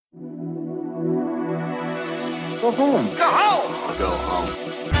Go home. Go home! Go home.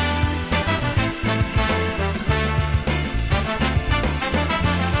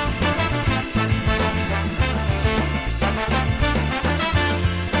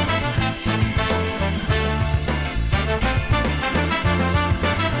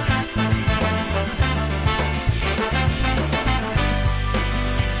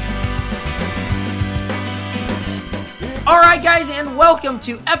 Alright guys, and welcome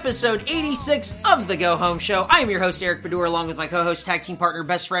to episode 86 of The Go Home Show. I am your host, Eric Baudour, along with my co-host, tag team partner,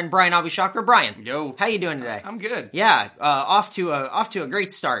 best friend, Bryan, Abou, Chacra. Bryan. Yo. How you doing today? I'm good. Yeah, off to a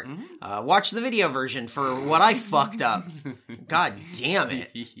great start. Watch the video version for what I fucked up. God damn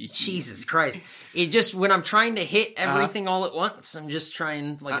it. Jesus Christ. It just, when I'm trying to hit everything all at once, I'm just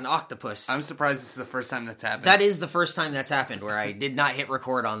trying like an octopus. I'm surprised this is the first time that's happened. That is the first time that's happened, where I did not hit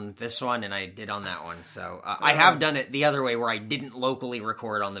record on this one, and I did on that one. So, I have done it the other way, where I didn't locally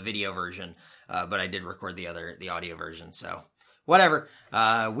record on the video version, but I did record the audio version, so whatever.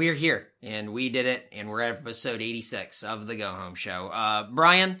 We're here, and we did it, and we're at episode 86 of The Go Home Show.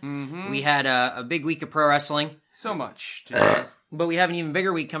 Brian, we had a big week of pro wrestling. So much to do. But we have an even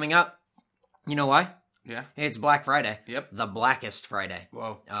bigger week coming up. You know why? Yeah. It's Black Friday. Yep. The Blackest Friday.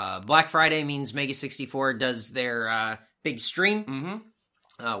 Whoa. Black Friday means Mega 64 does their big stream.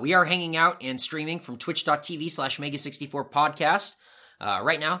 We are hanging out and streaming from twitch.tv/Mega64 podcast.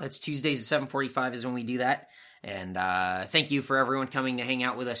 Right now, that's Tuesdays at 7:45 is when we do that. And thank you for everyone coming to hang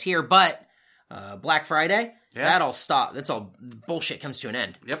out with us here. But Black Friday, that all stop. That's all bullshit comes to an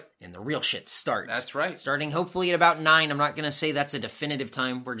end. Yep. And the real shit starts. That's right. Starting hopefully at about 9. I'm not going to say that's a definitive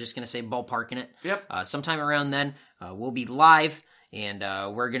time. We're just going to say ballparking it. Yep. Sometime around then, we'll be live. And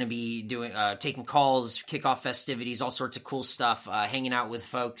we're going to be doing taking calls, kickoff festivities, all sorts of cool stuff, hanging out with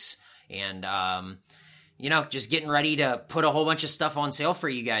folks, and just getting ready to put a whole bunch of stuff on sale for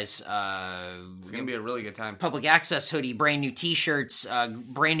you guys. It's going to be a really good time. Public access hoodie, brand new T-shirts,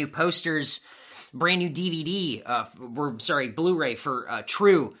 brand new posters, brand new DVD. Blu-ray for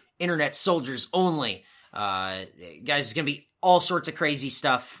true internet soldiers only. Guys, it's going to be all sorts of crazy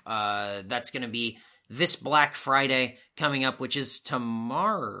stuff. That's going to be this Black Friday coming up, which is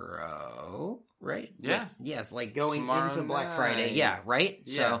tomorrow, right? Yeah. Yeah, like going Tomorrow into Black night. Friday. Yeah, right?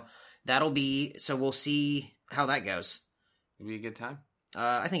 Yeah. So we'll see how that goes. It'll be a good time.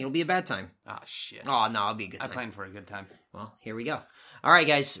 I think it'll be a bad time. Oh, shit. Oh, no, it'll be a good I time. planned for a good time. Well, here we go. All right,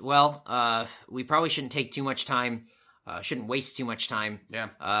 guys. Well, we probably shouldn't take too much time. Shouldn't waste too much time.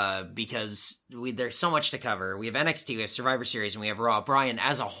 Yeah. Because there's so much to cover. We have NXT, we have Survivor Series, and we have Raw. Bryan,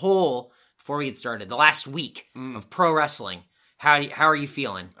 as a whole, before we get started, the last week of pro wrestling, how are you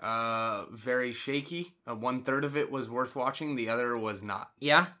feeling? Very shaky. 1/3 of it was worth watching. The other was not.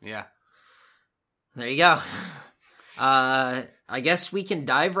 Yeah? Yeah. There you go. I guess we can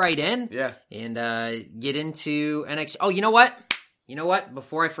dive right in. Yeah. And get into NXT. Oh, you know what?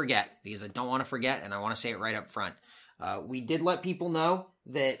 Before I forget, because I don't want to forget, and I want to say it right up front. We did let people know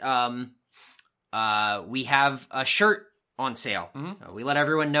that we have a shirt on sale. We let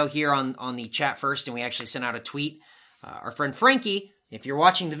everyone know here on the chat first, and we actually sent out a tweet. Our friend Frankie, if you're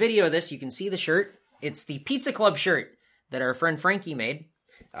watching the video of this, you can see the shirt. It's the Pizza Club shirt that our friend Frankie made.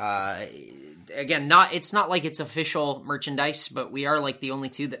 Again, it's not like it's official merchandise, but we are like the only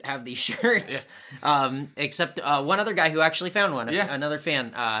two that have these shirts. Yeah. Except one other guy who actually found one, another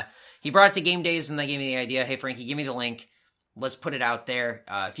fan. He brought it to Game Days, and they gave me the idea. Hey, Frankie, give me the link. Let's put it out there.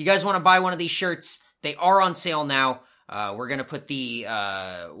 If you guys want to buy one of these shirts, they are on sale now. We're gonna put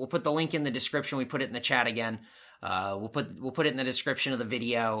we'll put the link in the description. We put it in the chat again. We'll put it in the description of the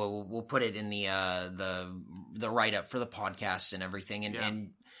video. We'll put it in the write up for the podcast and everything.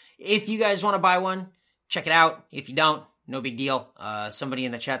 And if you guys want to buy one, check it out. If you don't, no big deal. Somebody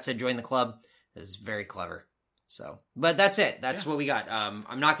in the chat said join the club. This is very clever. So, but that's it. That's what we got.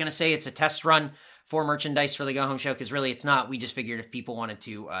 I'm not gonna say it's a test run for merchandise for the Go Home Show, because really it's not. We just figured if people wanted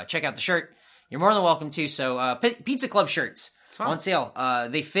to check out the shirt, you're more than welcome to. So, Pizza Club shirts on sale.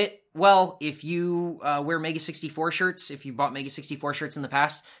 They fit well if you wear Mega 64 shirts. If you bought Mega 64 shirts in the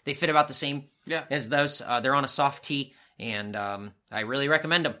past, they fit about the same as those. They're on a soft tee, and I really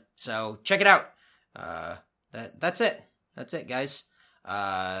recommend them. So check it out. That's it. That's it, guys.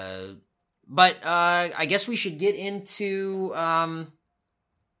 But I guess we should get into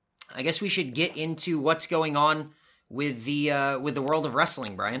what's going on with the world of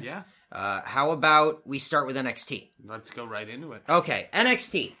wrestling, Bryan. Yeah. How about we start with NXT? Let's go right into it. Okay,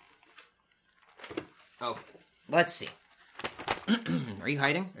 NXT. Oh, let's see. Are you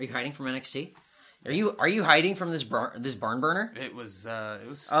hiding? Are you hiding from NXT? Are you hiding from this barn burner? It was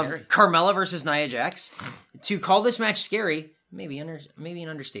scary. Of Carmella versus Nia Jax. To call this match scary, maybe an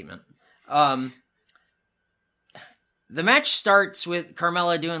understatement. The match starts with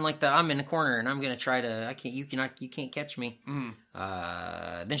Carmella doing like I'm in the corner and I'm gonna try to you can't catch me.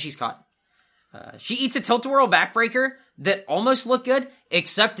 Then she's caught. She eats a tilt-a-whirl backbreaker that almost looked good,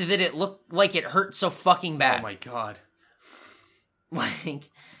 except that it looked like it hurt so fucking bad. Oh my god!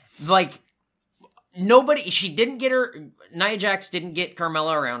 Like nobody. She didn't get her. Nia Jax didn't get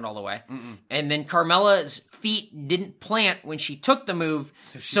Carmella around all the way, and then Carmella's feet didn't plant when she took the move,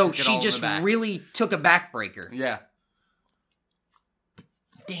 so she just really took a backbreaker. Yeah.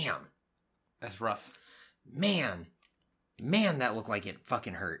 Damn. That's rough. Man, that looked like it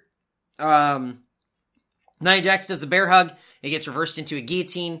fucking hurt. Nia Jax does the bear hug. It gets reversed into a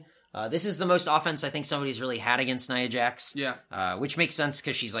guillotine. This is the most offense I think somebody's really had against Nia Jax. Yeah. Which makes sense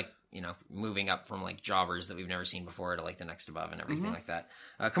because she's like, moving up from like jobbers that we've never seen before to like the next above and everything like that.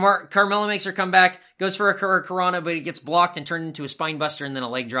 Carmella makes her comeback, goes for a Karana, but it gets blocked and turned into a spine buster and then a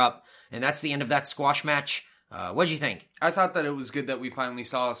leg drop. And that's the end of that squash match. What'd you think? I thought that it was good that we finally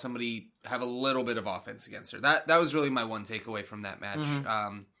saw somebody have a little bit of offense against her. That was really my one takeaway from that match.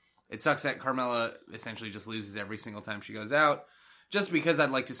 It sucks that Carmella essentially just loses every single time she goes out. Just because I'd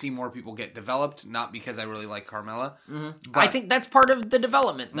like to see more people get developed, not because I really like Carmella. But I think that's part of the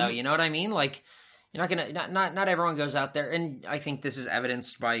development, though. You know what I mean? Like, you're not gonna not everyone goes out there, and I think this is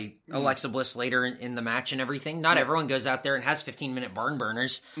evidenced by Alexa Bliss later in the match and everything. Not everyone goes out there and has 15-minute barn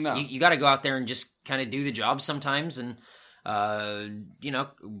burners. No. You got to go out there and just kind of do the job sometimes, and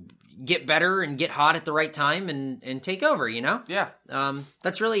get better and get hot at the right time and take over. Yeah.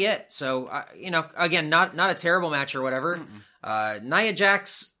 That's really it. So again, not a terrible match or whatever. Nia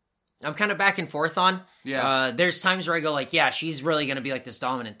Jax, I'm kind of back and forth on. Yeah. There's times where I go like, yeah, she's really going to be like this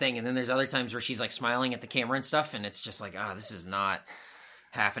dominant thing. And then there's other times where she's like smiling at the camera and stuff. And it's just like, this is not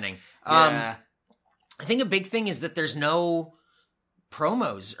happening. Yeah. I think a big thing is that there's no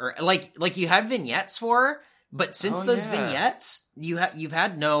promos or like you have vignettes for her, but since those vignettes, you've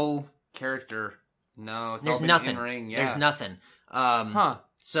had no character. No, it's there's all been nothing. in-ring. Yeah. There's nothing.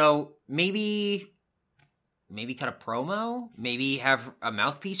 So maybe cut a promo, maybe have a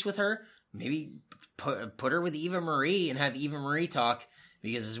mouthpiece with her, maybe put her with Eva Marie and have Eva Marie talk,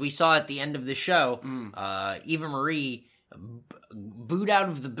 because as we saw at the end of the show, Eva Marie booed out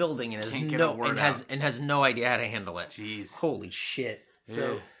of the building and has no idea how to handle it. Jeez. Holy shit.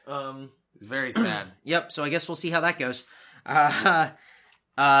 So, it's very sad. Yep, so I guess we'll see how that goes.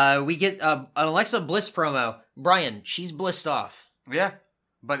 We get an Alexa Bliss promo. Bryan, she's blissed off. Yeah.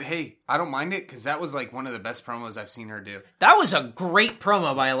 But hey, I don't mind it because that was like one of the best promos I've seen her do. That was a great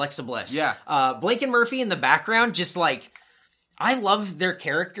promo by Alexa Bliss. Yeah. Blake and Murphy in the background, just like, I love their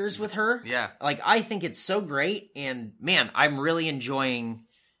characters with her. Yeah. Like, I think it's so great. And man, I'm really enjoying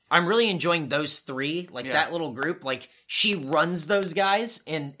those three. Like that little group. Like, she runs those guys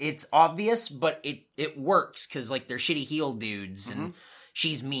and it's obvious, but it works because like they're shitty heel dudes and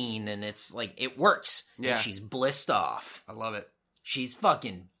she's mean and it's like, it works. Yeah. And she's blissed off. I love it. She's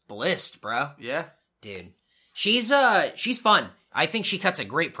fucking blissed, bro. Yeah. Dude. She's fun. I think she cuts a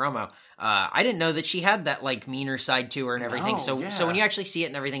great promo. I didn't know that she had that like meaner side to her and everything. So when you actually see it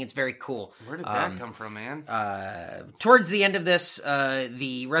and everything, it's very cool. Where did that come from, man? Towards the end of this,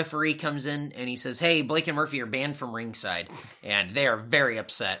 the referee comes in and he says, "Hey, Blake and Murphy are banned from ringside," and they are very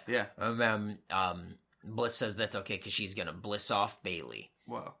upset. Yeah. Bliss says that's okay because she's gonna bliss off Bailey.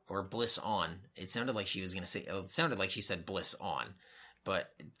 Whoa. Or bliss on. It sounded like she was gonna say. It sounded like she said bliss on,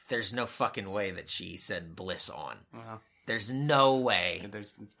 but there's no fucking way that she said bliss on. Uh-huh. There's no way.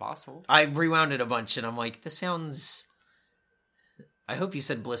 It's possible. I rewound it a bunch and I'm like, this sounds... I hope you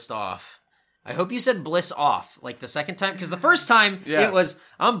said blissed off. I hope you said bliss off, like the second time. Because the first time, it was,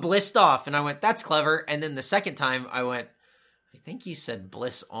 I'm blissed off. And I went, that's clever. And then the second time, I went, I think you said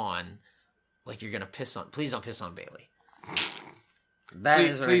bliss on. Like you're going to piss on... Please don't piss on Bailey.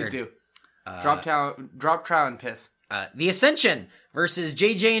 Please do. Drop trow and piss. The Ascension versus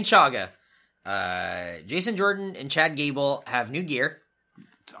JJ and Chaga. Jason Jordan and Chad Gable have new gear.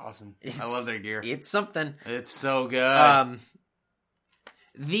 It's awesome. I love their gear. It's something. It's so good.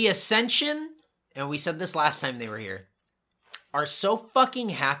 The Ascension, and we said this last time they were here, are so fucking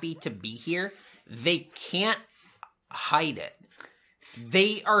happy to be here, they can't hide it.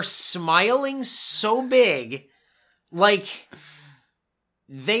 They are smiling so big, like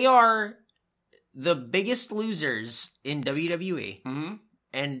they are the biggest losers in WWE,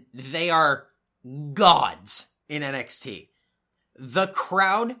 and they are gods in NXT. The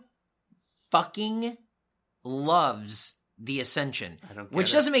crowd fucking loves the Ascension,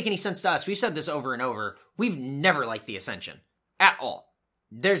 which doesn't make any sense to us. We've said this over and over. We've never liked the Ascension at all.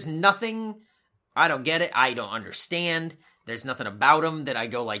 There's nothing, I don't get it. I don't understand. There's nothing about them that I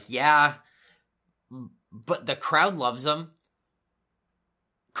go like, yeah. but the crowd loves him.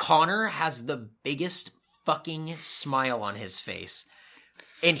 Connor has the biggest fucking smile on his face.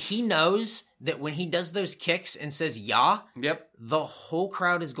 And he knows that when he does those kicks and says, "Yeah," the whole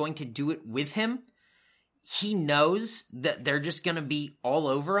crowd is going to do it with him. He knows that they're just going to be all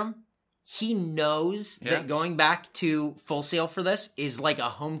over him. He knows that going back to Full Sail for this is like a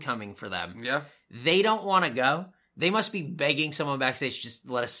homecoming for them. Yeah. They don't want to go. They must be begging someone backstage, just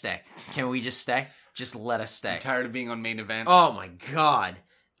let us stay. Can we just stay? Just let us stay. I'm tired of being on main event. Oh my God.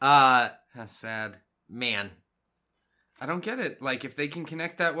 That's sad. Man. I don't get it. Like, if they can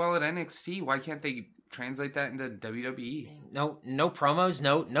connect that well at NXT, why can't they translate that into WWE? No promos,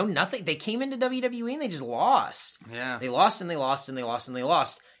 no nothing. They came into WWE and they just lost. Yeah. They lost and they lost and they lost and they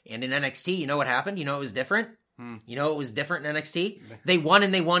lost. And in NXT, you know what happened? You know it was different? You know it was different in NXT? They won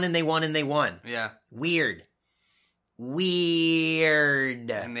and they won and they won and they won. Yeah. Weird. And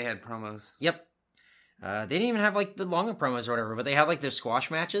they had promos. Yep. They didn't even have like the longer promos or whatever, but they had like those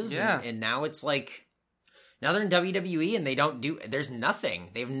squash matches. Yeah. And now it's like, now they're in WWE and they don't do, there's nothing.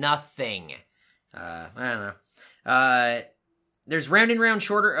 They have nothing. I don't know. There's round and round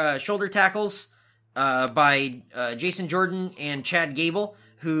shoulder tackles by Jason Jordan and Chad Gable,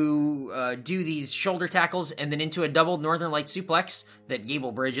 who do these shoulder tackles and then into a double Northern Light suplex that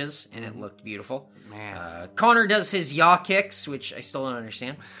Gable bridges, and it looked beautiful. Man. Connor does his yaw kicks, which I still don't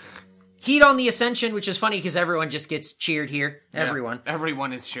understand. Heat on the Ascension, which is funny because everyone just gets cheered here. Yeah, Everyone.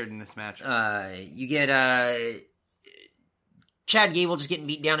 Everyone is cheered in this match. You get Chad Gable just getting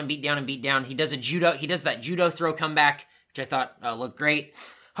beat down and beat down and beat down. He does that judo throw comeback, which I thought looked great.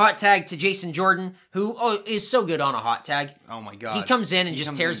 Hot tag to Jason Jordan, who is so good on a hot tag. Oh my God. He comes in and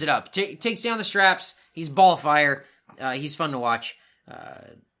just tears it up. Takes down the straps. He's ball fire. He's fun to watch.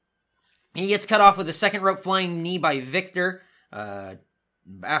 He gets cut off with a second rope flying knee by Victor.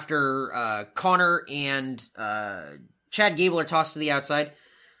 After Connor and Chad Gable are tossed to the outside.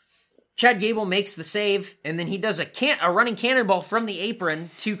 Chad Gable makes the save, and then he does a running cannonball from the apron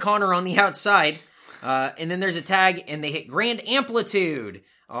to Connor on the outside. And then there's a tag, and they hit Grand Amplitude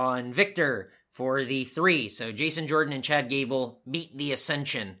on Victor for the 3. So Jason Jordan and Chad Gable beat the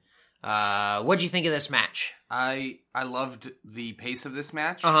Ascension. What'd you think of this match? I loved the pace of this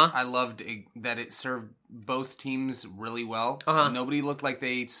match. I loved that it served both teams really well. Nobody looked like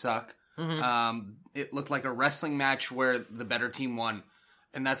they suck. It looked like a wrestling match where the better team won.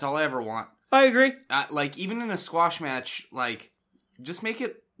 And that's all I ever want. I agree. Like, even in a squash match, like, just make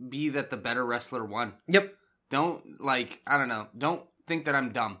it be that the better wrestler won. Yep. Don't, like, I don't know. Don't think that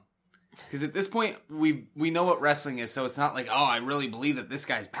I'm dumb. Because at this point, we know what wrestling is, so it's not like, oh, I really believe that this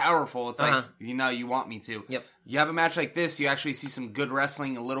guy's powerful. It's like, you want me to. Yep. You have a match like this, you actually see some good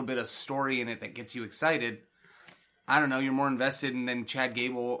wrestling, a little bit of story in it that gets you excited. I don't know, you're more invested, and then Chad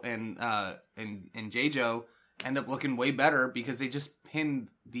Gable and J-Jo end up looking way better because they just pinned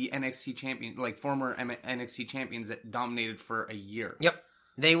the NXT champion, like former NXT champions that dominated for a year. Yep.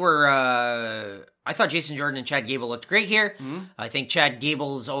 They were, I thought Jason Jordan and Chad Gable looked great here. I think Chad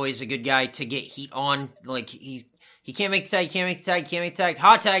Gable's always a good guy to get heat on. Like, he can't make the tag,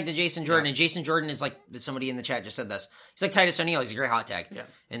 Hot tag to Jason Jordan, and Jason Jordan is like, somebody in the chat just said this. He's like Titus O'Neil, he's a great hot tag. Yeah.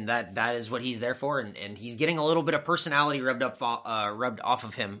 And that is what he's there for, and he's getting a little bit of personality rubbed off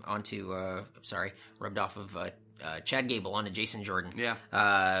of him onto, rubbed off of Chad Gable onto Jason Jordan.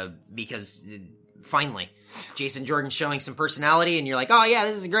 Yeah. Because finally, Jason Jordan showing some personality, and you're like, oh yeah,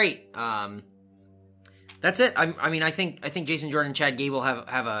 this is great. That's it. I think Jason Jordan and Chad Gable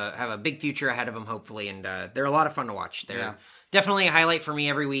have a big future ahead of them, hopefully, and they're a lot of fun to watch. They're definitely a highlight for me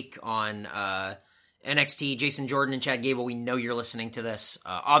every week on NXT. Jason Jordan and Chad Gable, we know you're listening to this.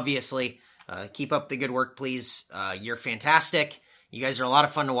 Obviously, keep up the good work, please. You're fantastic. You guys are a lot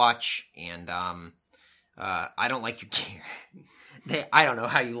of fun to watch, and I don't like your gear. I don't know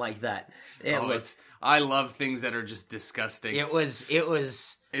how you like that. I love things that are just disgusting.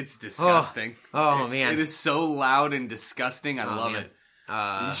 It's disgusting. Oh man. It is so loud and disgusting. I love it.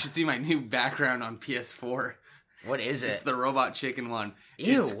 You should see my new background on PS4. What is it? It's the Robot Chicken one.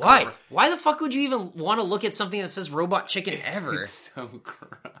 Ew, why? Why the fuck would you even want to look at something that says Robot Chicken ever? It's so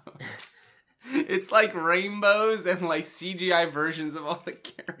gross. It's like rainbows and like CGI versions of all the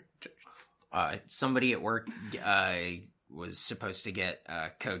characters. Somebody at work was supposed to get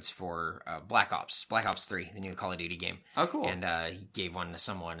codes for Black Ops 3, the new Call of Duty game. Oh, cool. And he gave one to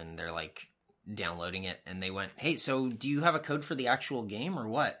someone, and they're like downloading it, and they went, hey, so do you have a code for the actual game or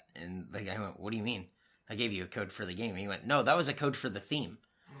what? And the guy went, what do you mean? I gave you a code for the game. And he went, no, that was a code for the theme.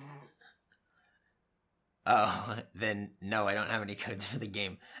 Oh, then no, I don't have any codes for the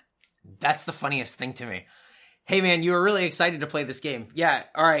game. That's the funniest thing to me. Hey man, you were really excited to play this game. Yeah,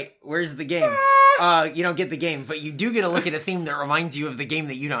 alright, where's the game? you don't get the game, but you do get to look at a theme that reminds you of the game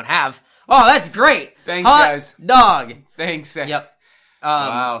that you don't have. Oh, that's great. Thanks, guys. Dog. Thanks. Yep.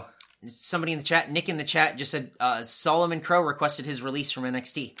 Wow. Somebody in the chat, Nick in the chat, just said Solomon Crow requested his release from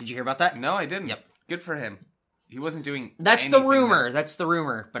NXT. Did you hear about that? No, I didn't. Yep. Good for him. He wasn't doing That's anything the rumor. That's the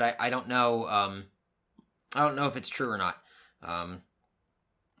rumor, but I don't know. I don't know if it's true or not.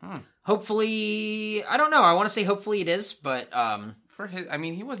 Hopefully, I don't know. I want to say hopefully it is, but for his, I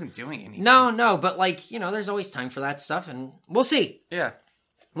mean, he wasn't doing anything. No, but like, there's always time for that stuff, and we'll see. Yeah,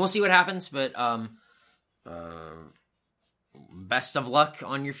 we'll see what happens. But best of luck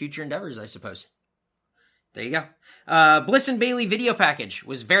on your future endeavors, I suppose. There you go. Bliss and Bayley video package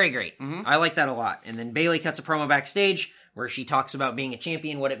was very great. Mm-hmm. I like that a lot. And then Bayley cuts a promo backstage where she talks about being a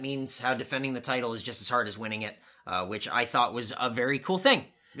champion, what it means, how defending the title is just as hard as winning it, which I thought was a very cool thing.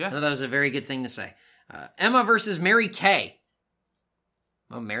 Yeah. I thought that was a very good thing to say. Emma versus Mary Kay.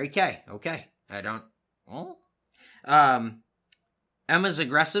 Oh, Mary Kay. Okay. I don't... Well... Emma's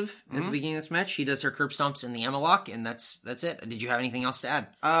aggressive at the beginning of this match. She does her curb stomps in the Emma lock, and that's it. Did you have anything else to add?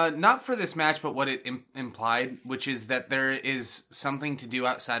 Not for this match, but what it implied, which is that there is something to do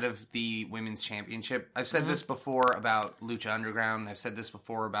outside of the Women's Championship. I've said this before about Lucha Underground. I've said this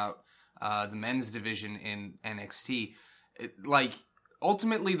before about the men's division in NXT.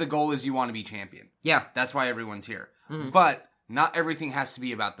 Ultimately, the goal is you want to be champion. Yeah. That's why everyone's here. Mm-hmm. But not everything has to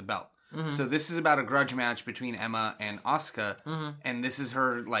be about the belt. Mm-hmm. So this is about a grudge match between Emma and Asuka, and this is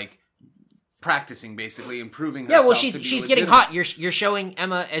her practicing, basically improving herself. Yeah, well, she's getting hot. You're showing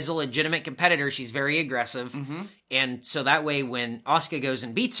Emma as a legitimate competitor. She's very aggressive, and so that way, when Asuka goes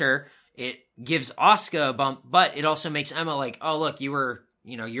and beats her, it gives Asuka a bump, but it also makes Emma like, oh look, you're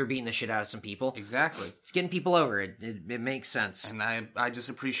beating the shit out of some people. Exactly, it's getting people over. It makes sense, and I just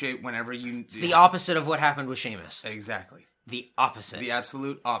appreciate whenever you. It's the opposite of what happened with Sheamus. Exactly. The opposite. The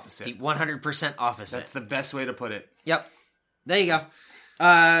absolute opposite. The 100% opposite. That's the best way to put it. Yep. There you go.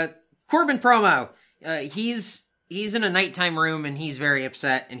 Corbin promo. He's in a nighttime room and he's very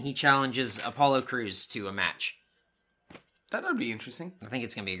upset and he challenges Apollo Crews to a match. That would be interesting. I think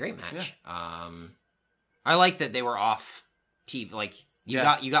it's going to be a great match. Yeah. I like that they were off TV. Like, you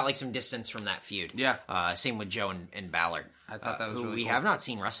got like some distance from that feud. Yeah. Same with Joe and Balor. I thought that was really cool. We have not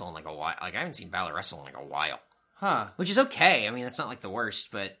seen wrestle in like a while. Like, I haven't seen Balor wrestle in like a while. Huh. Which is okay. I mean, that's not like the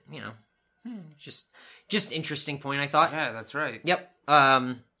worst, but, just interesting point, I thought. Yeah, that's right. Yep.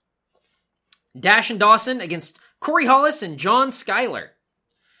 Dash and Dawson against Corey Hollis and John Schuyler.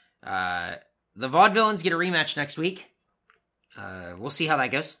 The Vaudevillains get a rematch next week. We'll see how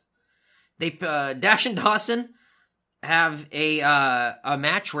that goes. Dash and Dawson have a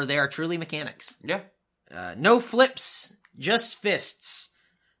match where they are truly mechanics. Yeah. No flips, just fists.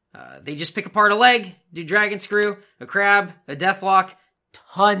 They just pick apart a leg, do dragon screw, a crab, a deathlock,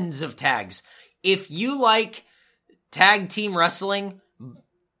 tons of tags. If you like tag team wrestling,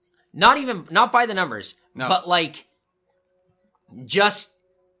 not by the numbers, but like just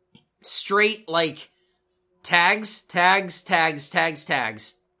straight like tags,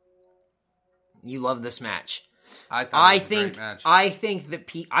 you love this match. I thought it was a great match. I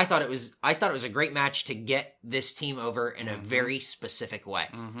thought it was a great match to get this team over in a very specific way.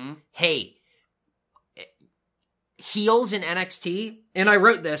 Mm-hmm. Hey, heels in NXT, and I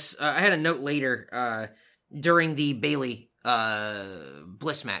wrote this. I had a note later during the Bayley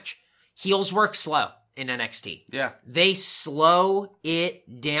Bliss match. Heels work slow in NXT. Yeah, they slow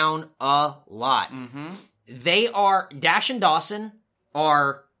it down a lot. Mm-hmm. Dash and Dawson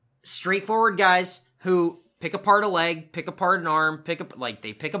are straightforward guys who pick apart a leg, pick apart an arm,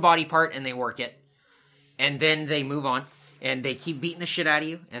 they pick a body part and they work it. And then they move on. And they keep beating the shit out of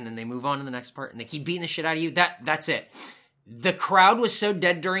you. And then they move on to the next part. And they keep beating the shit out of you. That's it. The crowd was so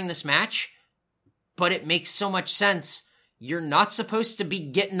dead during this match. But it makes so much sense. You're not supposed to be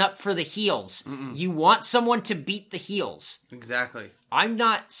getting up for the heels. Mm-mm. You want someone to beat the heels. Exactly. I'm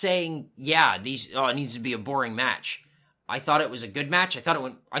not saying, it needs to be a boring match. I thought it was a good match. I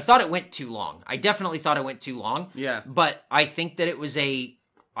thought it went too long. I definitely thought it went too long. Yeah. But I think that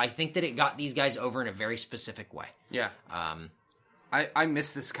it got these guys over in a very specific way. Yeah. I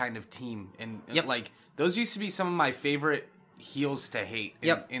miss this kind of team. And those used to be some of my favorite heels to hate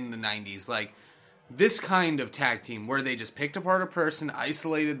in the 90s. Like, this kind of tag team where they just picked apart a person,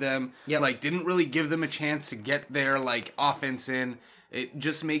 isolated them, didn't really give them a chance to get their offense in. It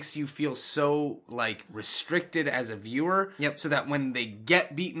just makes you feel so, restricted as a viewer. Yep. So that when they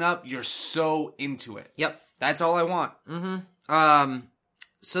get beaten up, you're so into it. Yep. That's all I want. Mm-hmm.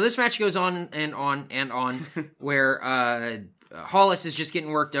 So this match goes on and on and on, where Hollis is just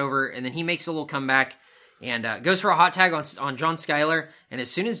getting worked over, and then he makes a little comeback, and goes for a hot tag on John Skyler. And as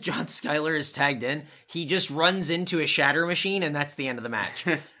soon as John Skyler is tagged in, he just runs into a shatter machine, and that's the end of the match.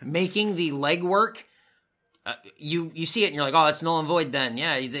 Making the leg work, you see it, and you're like, oh, that's null and void then.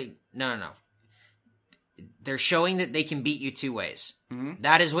 Yeah, no. They're showing that they can beat you two ways. Mm-hmm.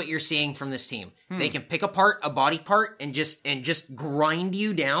 That is what you're seeing from this team. They can pick apart a body part and just grind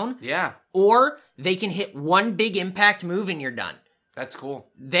you down. Yeah. Or they can hit one big impact move and you're done. That's cool.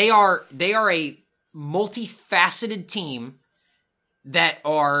 They are a multifaceted team that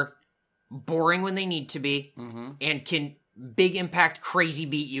are boring when they need to be and can big impact crazy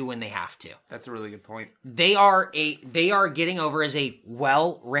beat you when they have to. That's a really good point. They are getting over as a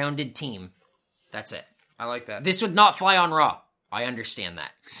well-rounded team. That's it. I like that. This would not fly on Raw. I understand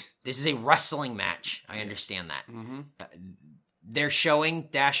that. This is a wrestling match. I understand that. Mm-hmm. They're showing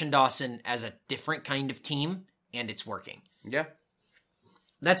Dash and Dawson as a different kind of team, and it's working. Yeah.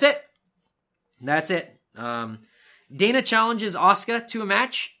 That's it. Dana challenges Asuka to a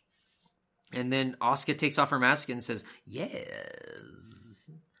match, and then Asuka takes off her mask and says,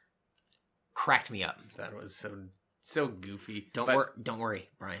 yes. Cracked me up. That was so goofy. Don't worry,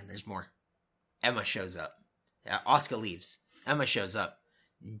 Brian. There's more. Emma shows up. Asuka leaves. Emma shows up.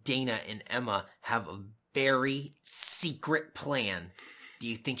 Dana and Emma have a very secret plan. Do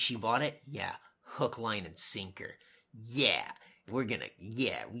you think she bought it? Yeah. Hook, line, and sinker. Yeah. We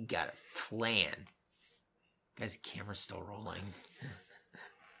got a plan. Guys, the camera's still rolling.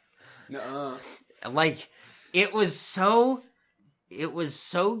 Nuh-uh. Like, it was so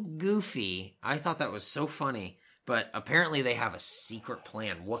goofy. I thought that was so funny. But apparently they have a secret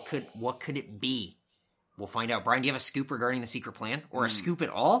plan. What could it be? We'll find out. Brian, do you have a scoop regarding the secret plan? Or a scoop at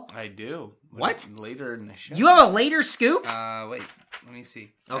all? I do. What? Later in the show. You have a later scoop? Wait. Let me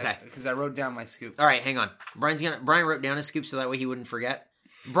see. Okay. Because I wrote down my scoop. All right, hang on. Brian wrote down a scoop so that way he wouldn't forget.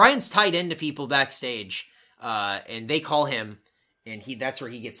 Brian's tied into people backstage, and they call him, and that's where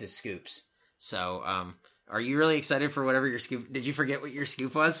he gets his scoops. So, are you really excited for whatever your scoop? Did you forget what your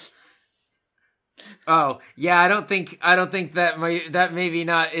scoop was? Oh, yeah, I don't think that maybe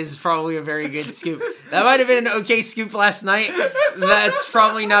not is probably a very good scoop. That might have been an okay scoop last night. That's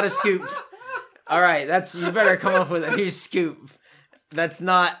probably not a scoop. All right, you better come up with a new scoop. That's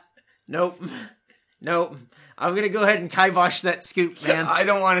not, nope. I'm going to go ahead and kibosh that scoop, man. I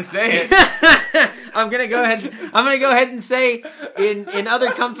don't want to say it. I'm going to go ahead and say in other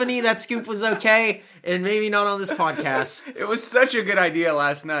company that scoop was okay, and maybe not on this podcast. It was such a good idea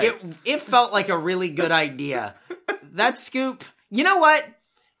last night. It felt like a really good idea. That scoop, you know what?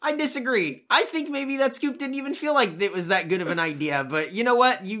 I disagree. I think maybe that scoop didn't even feel like it was that good of an idea, but you know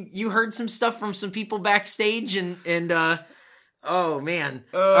what? You heard some stuff from some people backstage and oh man.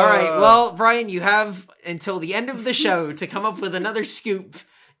 All right. Well, Brian, you have until the end of the show to come up with another scoop.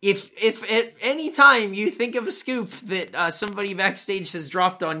 If at any time you think of a scoop that somebody backstage has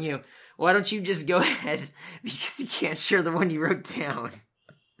dropped on you, why don't you just go ahead, because you can't share the one you wrote down.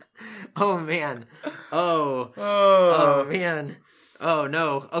 Oh man. Oh man. Oh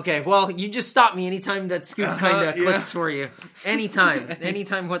no. Okay. Well, you just stop me anytime that scoop kind of clicks for you.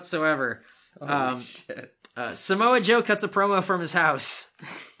 Anytime whatsoever. Shit. Samoa Joe cuts a promo from his house.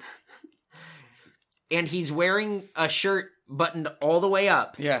 And he's wearing a shirt buttoned all the way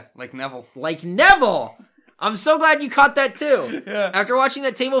up. Yeah, like Neville. I'm so glad you caught that too. Yeah. After watching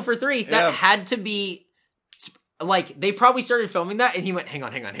that Table for Three, that had to be, like, they probably started filming that and he went, hang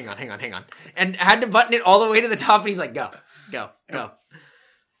on. And had to button it all the way to the top and he's like, go.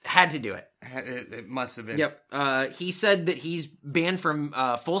 Had to do it. It must have been. Yep. He said that he's banned from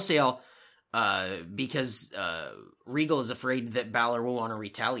Full Sail because Regal is afraid that Balor will want to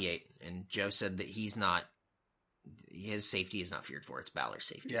retaliate. And Joe said that his safety is not feared for. It's Balor's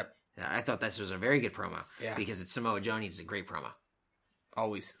safety. Yep. I thought this was a very good promo. Yeah. Because it's Samoa Joe and it's a great promo.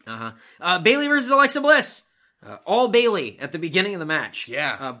 Always. Bayley versus Alexa Bliss. All Bayley at the beginning of the match.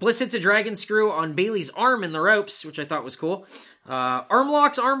 Yeah. Bliss hits a dragon screw on Bayley's arm in the ropes, which I thought was cool. Arm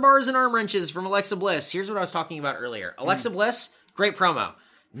locks, arm bars, and arm wrenches from Alexa Bliss. Here's what I was talking about earlier. Alexa Bliss, great promo.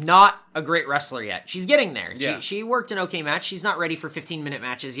 Not a great wrestler yet. She's getting there. Yeah. She worked an okay match. She's not ready for 15-minute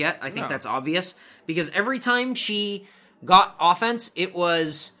matches yet. I think that's obvious. Because every time she got offense, it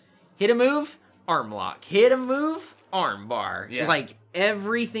was hit a move, arm lock. Hit a move, arm bar. Yeah. Like,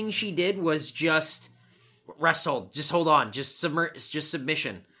 everything she did was just rest hold. Just hold on. Just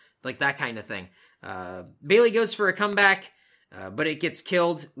submission. Like, that kind of thing. Bayley goes for a comeback, but it gets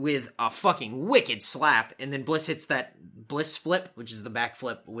killed with a fucking wicked slap. And then Bliss hits that Bliss flip, which is the back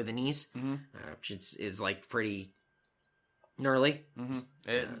flip with the knees, which is like pretty gnarly.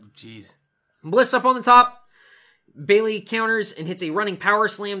 Jeez. Bliss up on the top. Bayley counters and hits a running power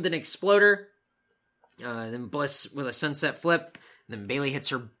slam, then exploder. Then Bliss with a sunset flip. Then Bayley hits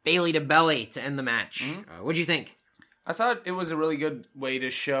her Bayley to belly to end the match. What'd you think? I thought it was a really good way to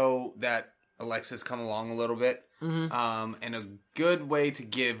show that Alexa's come along a little bit. And a good way to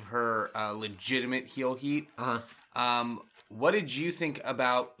give her legitimate heel heat. What did you think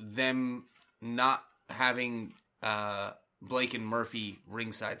about them not having Blake and Murphy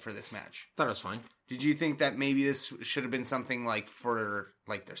ringside for this match? Thought it was fine. Did you think that maybe this should have been something like for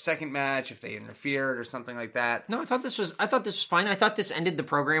like their second match if they interfered or something like that? No, I thought this was fine. I thought this ended the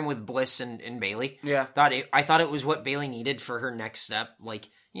program with Bliss and Bayley. Yeah. I thought it was what Bayley needed for her next step. Like,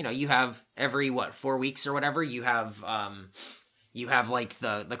 you know, you have every 4 weeks or whatever, you have like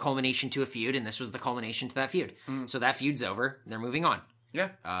the culmination to a feud, and this was the culmination to that feud. So that feud's over. They're moving on. Yeah.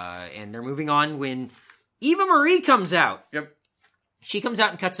 And they're moving on when Eva Marie comes out. Yep. She comes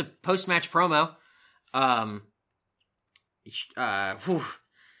out and cuts a post-match promo.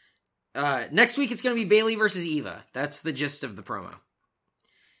 Next week it's going to be Bayley versus Eva. That's the gist of the promo.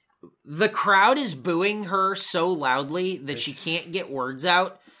 The crowd is booing her so loudly that she can't get words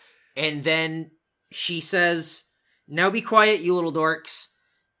out. And then she says, "Now be quiet, you little dorks."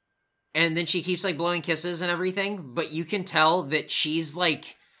 And then she keeps like blowing kisses and everything. But you can tell that she's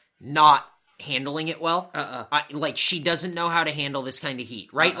like not handling it well. Like she doesn't know how to handle this kind of heat,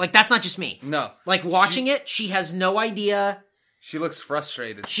 right? Like that's not just me. No. Like watching it, she has no idea. She looks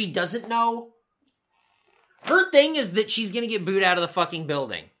frustrated. She doesn't know. Her thing is that she's going to get booed out of the fucking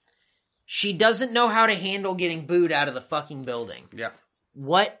building. She doesn't know how to handle getting booed out of the fucking building. Yeah.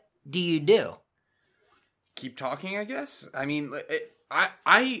 What do you do? Keep talking, I guess. I mean,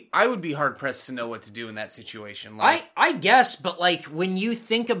 I would be hard pressed to know what to do in that situation. Like, I guess, but like when you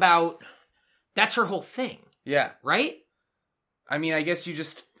think about, that's her whole thing. Yeah. Right? I mean, I guess you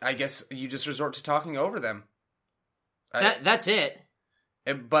just resort to talking over them. That's it.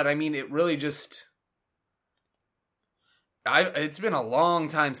 But I mean, it really just. It's been a long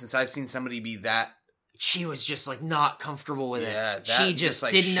time since I've seen somebody be that. She was just like not comfortable with it. She just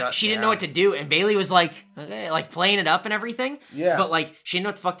like, didn't know. She didn't know what to do, and Bayley was like, okay, like playing it up and everything. Yeah, but like she didn't know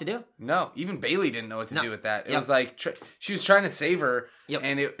what the fuck to do. No, even Bayley didn't know what to do with that. It was like she was trying to save her,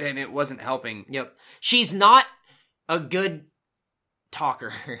 and it wasn't helping. Yep, she's not a good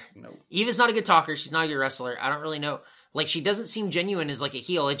talker. No, Eva's not a good talker. She's not a good wrestler. I don't really know. Like, she doesn't seem genuine as, like, a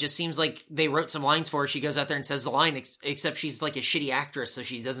heel. It just seems like they wrote some lines for her. She goes out there and says the line, except she's, like, a shitty actress, so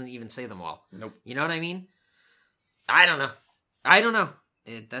she doesn't even say them well. Nope. You know what I mean? I don't know.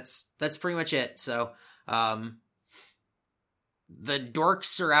 That's pretty much it. So, the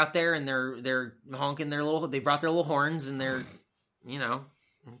dorks are out there, and they're honking they brought their little horns, and they're, you know,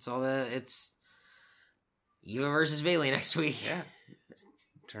 it's Eva versus Bayley next week. Yeah.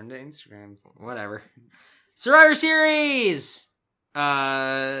 Turn to Instagram. Whatever. Survivor Series!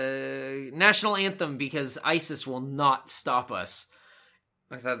 National Anthem, because ISIS will not stop us.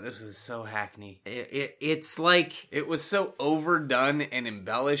 I thought this was so hackney. It's like... It was so overdone and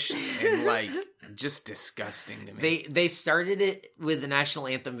embellished and, like, just disgusting to me. They started it with the National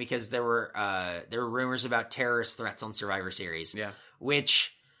Anthem because there were rumors about terrorist threats on Survivor Series. Yeah.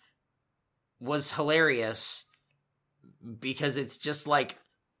 Which was hilarious because it's just like,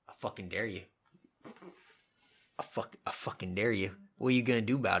 I fucking dare you. I fucking dare you. What are you gonna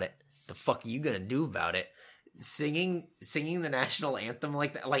do about it? The fuck are you gonna do about it? Singing the national anthem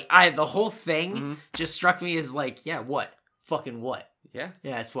like that. Like, the whole thing just struck me as like, yeah, what? Fucking what? Yeah.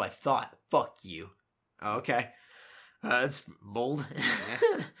 Yeah, that's what I thought. Fuck you. Oh, okay. It's bold.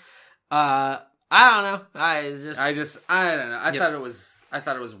 I don't know. I don't know. I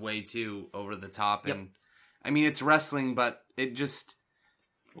thought it was way too over the top. And I mean, it's wrestling, but it just,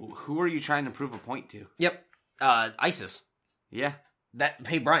 who are you trying to prove a point to? Yep. ISIS. Yeah.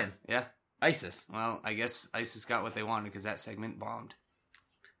 Hey, Bryan. Yeah. ISIS. Well, I guess ISIS got what they wanted because that segment bombed.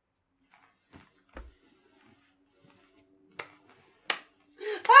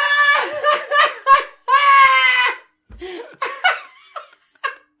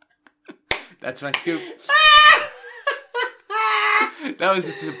 That's my scoop. That was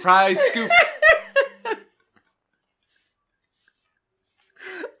a surprise scoop.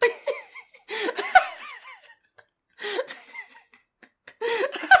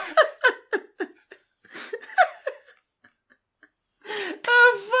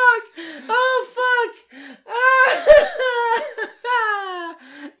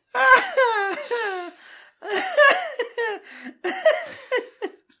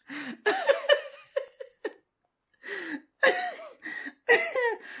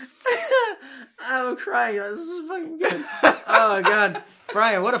 This is fucking good. Oh, God.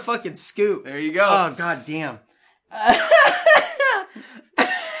 Bryan, what a fucking scoop. There you go. Oh, God damn.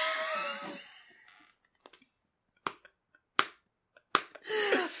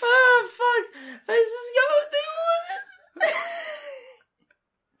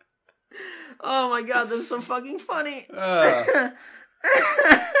 my god, that's so fucking funny.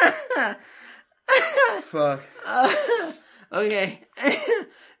 Fuck. Okay.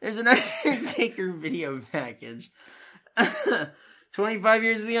 There's an Undertaker video package. 25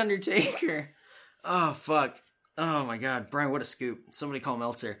 years of The Undertaker. Oh, fuck. Oh, my God. Brian, what a scoop. Somebody call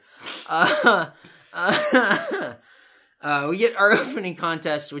Meltzer. We get our opening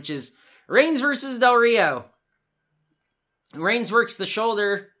contest, which is Reigns versus Del Rio. Reigns works the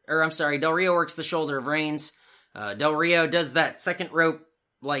shoulder, Del Rio works the shoulder of Reigns. Del Rio does that second rope,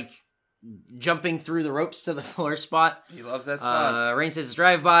 jumping through the ropes to the floor spot. He loves that spot. Reigns hits a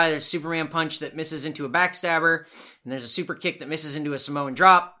drive-by. There's a Superman punch that misses into a backstabber. And there's a super kick that misses into a Samoan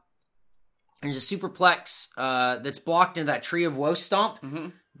drop. There's a superplex that's blocked into that Tree of Woe stomp. Mm-hmm.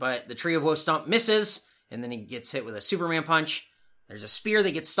 But the Tree of Woe stomp misses. And then he gets hit with a Superman punch. There's a spear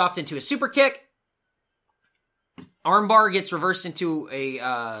that gets stopped into a super kick. Armbar gets reversed into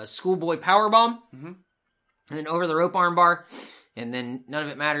a schoolboy powerbomb. Mm-hmm. And then over the rope armbar. And then none of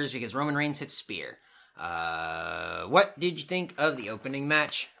it matters because Roman Reigns hits spear. What did you think of the opening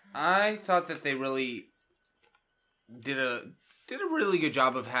match? I thought that they really did a really good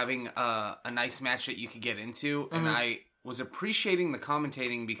job of having a nice match that you could get into. Mm-hmm. And I was appreciating the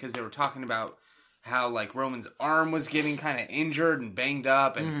commentating because they were talking about how Roman's arm was getting kind of injured and banged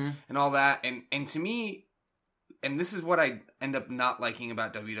up and all that. And to me, and this is what I end up not liking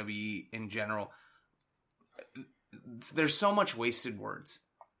about WWE in general, there's so much wasted words.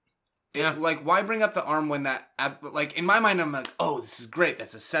 Yeah. Why bring up the arm when that... in my mind, I'm like, oh, this is great.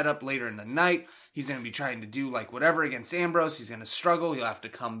 That's a setup later in the night. He's going to be trying to do, whatever against Ambrose. He's going to struggle. He'll have to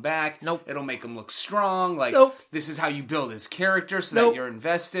come back. Nope. It'll make him look strong. Nope. This is how you build his character so that you're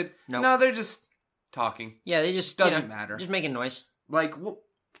invested. Nope. No, they're just talking. Yeah, they just... Doesn't matter. Just making noise.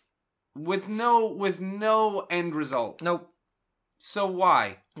 With no end result. Nope. So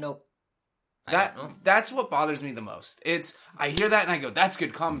why? Nope. That's what bothers me the most. I hear that and I go, that's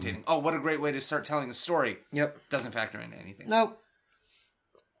good commentating. Oh, what a great way to start telling a story. Yep. Doesn't factor into anything. Nope.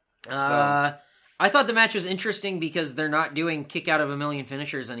 I thought the match was interesting because they're not doing kick out of a million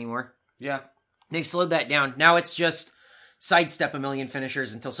finishers anymore. Yeah. They've slowed that down. Now it's just sidestep a million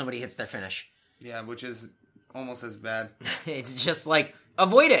finishers until somebody hits their finish. Yeah, which is almost as bad. It's just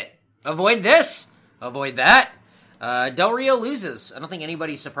avoid it. Avoid this. Avoid that. Del Rio loses. I don't think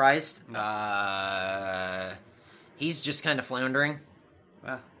anybody's surprised. No. He's just kind of floundering.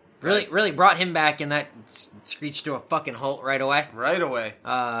 Really brought him back, and that screeched to a fucking halt right away. Right away.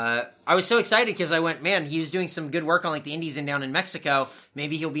 I was so excited because I went, man, he was doing some good work on the indies and down in Mexico.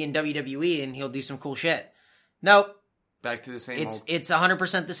 Maybe he'll be in WWE and he'll do some cool shit. Nope. Back to the same old. It's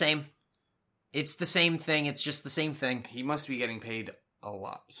 100% the same. It's the same thing. It's just the same thing. He must be getting paid a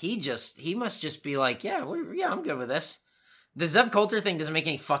lot. He must just be I'm good with this. The Zeb Coulter thing doesn't make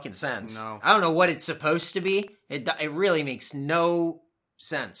any fucking sense. No. I don't know what it's supposed to be. It really makes no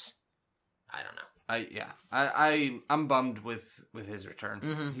sense. I don't know. I'm bummed with his return.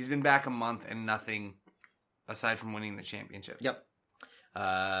 Mm-hmm. He's been back a month and nothing aside from winning the championship. Yep.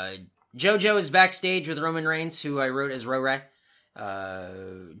 JoJo is backstage with Roman Reigns, who I wrote as Ro-Ray.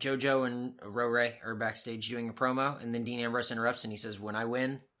 JoJo and Ro-Ray are backstage doing a promo, and then Dean Ambrose interrupts and he says, when I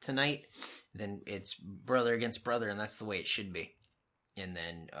win tonight, then it's brother against brother, and that's the way it should be. And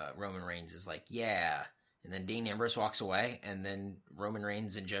then Roman Reigns is like, yeah. And then Dean Ambrose walks away, and then Roman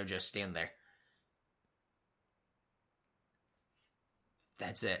Reigns and JoJo stand there.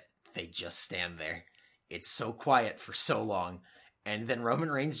 That's it. They just stand there. It's so quiet for so long. And then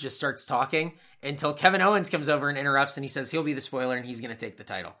Roman Reigns just starts talking until Kevin Owens comes over and interrupts, and he says he'll be the spoiler and he's going to take the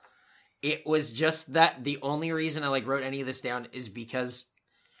title. It was just that the only reason I wrote any of this down is because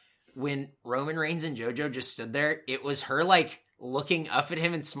when Roman Reigns and JoJo just stood there, it was her looking up at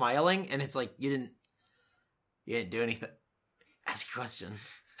him and smiling, and it's you didn't do anything. Ask a question.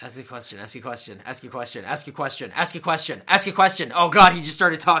 Ask a question. Ask a question. Ask a question. Ask a question. Ask a question. Ask a question. Oh God, he just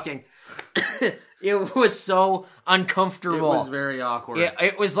started talking. It was so uncomfortable. It was very awkward.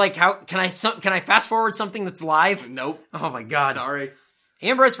 It was how can I fast forward something that's live? Nope. Oh my God. Sorry.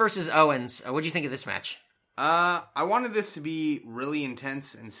 Ambrose versus Owens. What'd you think of this match? I wanted this to be really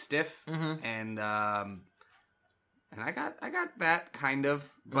intense and stiff, and I got that kind of,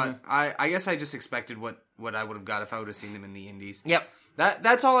 but I guess I just expected what I would have got if I would have seen them in the indies. Yep.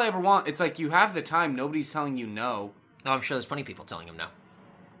 That's all I ever want. It's you have the time. Nobody's telling you no. Oh, I'm sure there's plenty of people telling him no.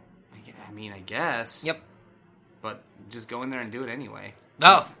 I guess. Yep. But just go in there and do it anyway.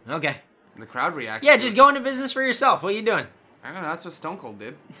 Oh, okay. The crowd reacts. Yeah, just go into business for yourself. What are you doing? I don't know. That's what Stone Cold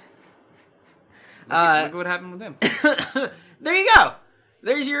did. Look at what happened with him. There you go.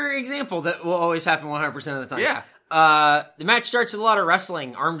 There's your example that will always happen 100% of the time. Yeah. the match starts with a lot of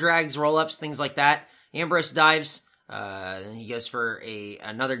wrestling, arm drags, roll-ups, things like that. Ambrose dives, then he goes for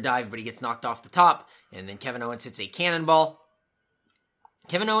another dive, but he gets knocked off the top, and then Kevin Owens hits a cannonball.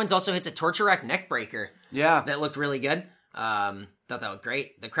 Kevin Owens also hits a torture rack neck breaker. Yeah. That looked really good. Thought that looked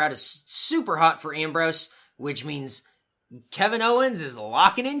great. The crowd is super hot for Ambrose, which means Kevin Owens is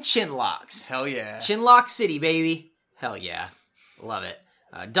locking in chin locks. Hell yeah. Chin lock city, baby. Hell yeah. Love it.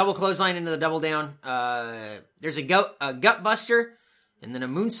 Double clothesline into the double down. There's a gut buster, and then a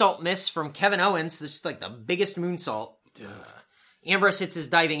moonsault miss from Kevin Owens. This is like the biggest moonsault. Ambrose hits his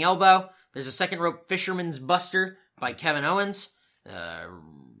diving elbow. There's a second rope fisherman's buster by Kevin Owens.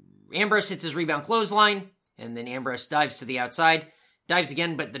 Ambrose hits his rebound clothesline, and then Ambrose dives to the outside. Dives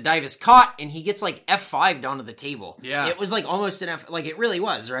again, but the dive is caught, and he gets like F5'd onto the table. Yeah. It was like almost an F, like it really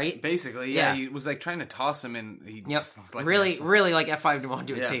was, right? Basically, yeah. He was like trying to toss him, and he just like really like F5'd him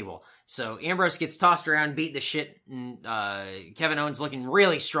onto a table. So Ambrose gets tossed around, beat the shit, and Kevin Owens looking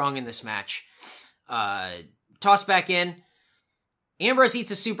really strong in this match. Tossed back in. Ambrose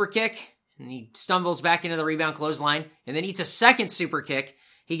eats a super kick, and he stumbles back into the rebound clothesline, and then eats a second super kick.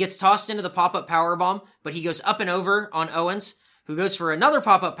 He gets tossed into the pop-up powerbomb, but he goes up and over on Owens, who goes for another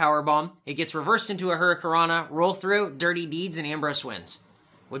pop-up powerbomb. It gets reversed into a Hurricanrana, roll through, dirty deeds, and Ambrose wins.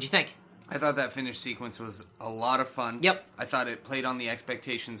 What'd you think? I thought that finish sequence was a lot of fun. Yep. I thought it played on the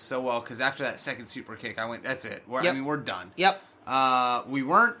expectations so well, because after that second super kick, I went, that's it. I mean, we're done. Yep. We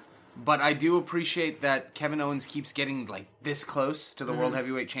weren't, but I do appreciate that Kevin Owens keeps getting, like, this close to the World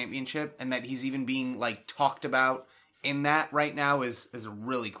Heavyweight Championship, and that he's even being, like, talked about in that right now is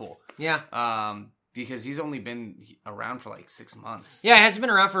really cool. Yeah. Because he's only been around for like 6 months. Yeah, he hasn't been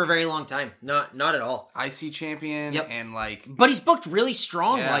around for a very long time. Not at all. IC champion, and like... But he's booked really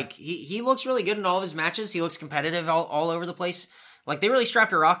strong. Yeah. Like, he looks really good in all of his matches. He looks competitive all over the place. Like, they really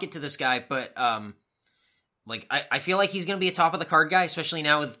strapped a rocket to this guy, but, like, I feel like he's going to be a top-of-the-card guy, especially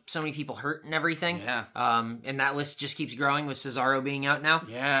now with so many people hurt and everything. Yeah. And that list just keeps growing with Cesaro being out now.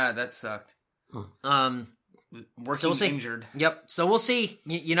 Yeah, that sucked. So we'll see. Injured. Yep, so we'll see.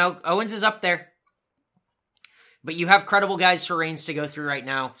 You know, Owens is up there. But you have credible guys for Reigns to go through right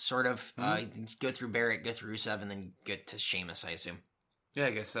now, sort of. Go through Barrett, go through Rusev, and then get to Sheamus, I assume. Yeah,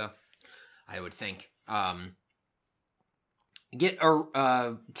 I guess so. I would think. Get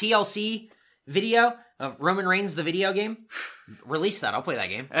a TLC video of Roman Reigns, the video game. Release that. I'll play that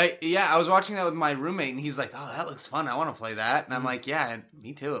game. Yeah, I was watching that with my roommate, and he's like, oh, that looks fun. I want to play that. And I'm like, yeah,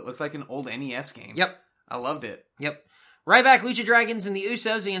 me too. It looks like an old NES game. Yep. I loved it. Yep. Ryback, Lucha Dragons, and the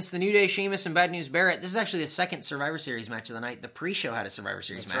Usos against the New Day, Sheamus, and Bad News Barrett. This is actually the second Survivor Series match of the night. The pre-show had a Survivor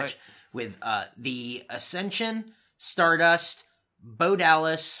Series match with the Ascension, Stardust, Bo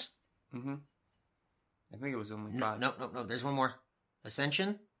Dallas. Mm-hmm. I think it was only 5. No. There's one more.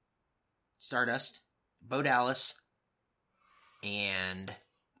 Ascension, Stardust, Bo Dallas, and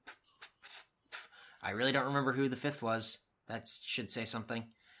I really don't remember who the fifth was. That should say something.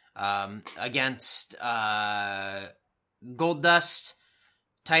 Against Goldust,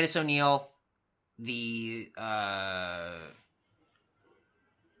 Titus O'Neil, the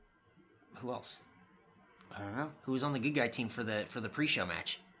who else? I don't know. Who was on the good guy team for the pre-show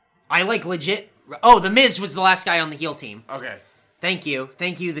match? I like legit. Oh, The Miz was the last guy on the heel team. Okay. Thank you,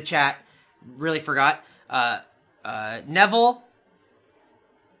 the chat. Really forgot. Neville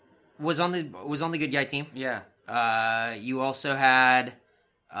was on the good guy team. Yeah. You also had.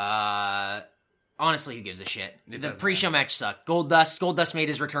 Honestly, who gives a shit? The pre-show match sucked. Goldust made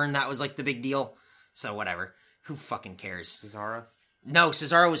his return. That was like the big deal. So whatever. Who fucking cares? Cesaro? No,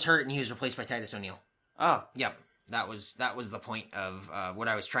 Cesaro was hurt and he was replaced by Titus O'Neil. Oh. Yep. That was the point of what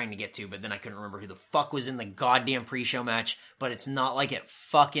I was trying to get to, but then I couldn't remember who the fuck was in the goddamn pre-show match, but it's not like it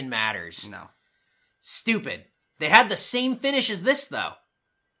fucking matters. No. Stupid. They had the same finish as this, though.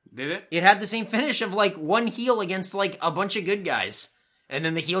 Did it? It had the same finish of, like, one heel against, like, a bunch of good guys. And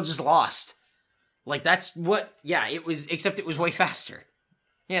then the heel just lost. Like, that's what... Yeah, it was... Except it was way faster.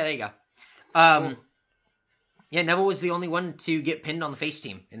 Yeah, there you go. Cool. Yeah, Neville was the only one to get pinned on the face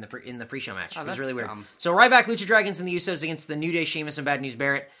team in the pre-show match. It was really weird. Dumb. So Ryback, Lucha Dragons, and the Usos against the New Day, Sheamus, and Bad News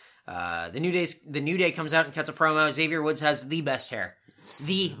Barrett. The New Day comes out and cuts a promo. Xavier Woods has the best hair.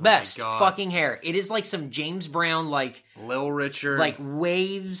 The best fucking hair. It is like some James Brown, like... Lil Richard. Like,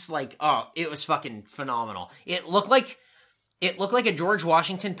 waves, like... Oh, it was fucking phenomenal. It looked like a George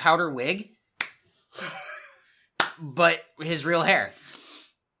Washington powder wig, but his real hair.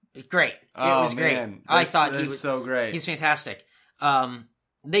 Great. It was great. Man. I thought he was so great. He's fantastic.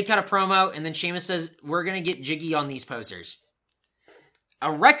 They cut a promo, and then Sheamus says, we're going to get jiggy on these posers.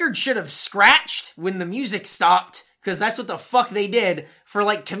 A record should have scratched when the music stopped, because that's what the fuck they did for,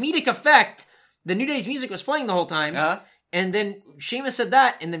 like, comedic effect. the New Day's music was playing the whole time. Uh-huh. And then Sheamus said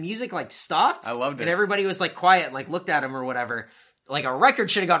that, and the music, like, stopped. I loved it. And everybody was, like, quiet, like, looked at him or whatever. Like, a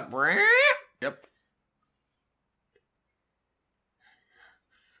record should have gone... Yep.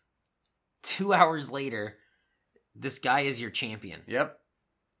 2 hours later, this guy is your champion. Yep.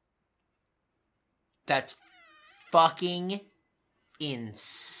 That's fucking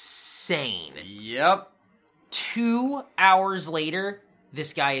insane. Yep. 2 hours later,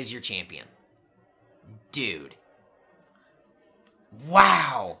 this guy is your champion. Dude.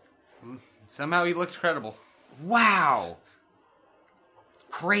 Wow. Somehow he looked credible. Wow.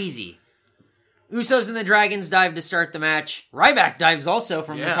 Crazy. Usos and the Dragons dive to start the match. Ryback dives also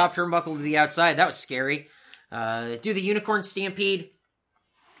from the top turnbuckle to the outside. That was scary. Do the Unicorn Stampede.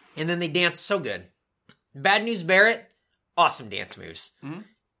 And then they dance so good. Bad News Barrett, awesome dance moves. Mm-hmm.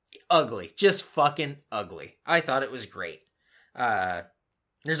 Ugly. Just fucking ugly. I thought it was great.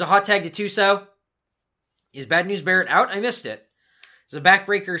 There's a hot tag to Tuso. Is Bad News Barrett out? I missed it. There's a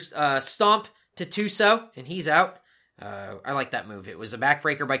backbreaker stomp to Tuso, and he's out. I like that move. It was a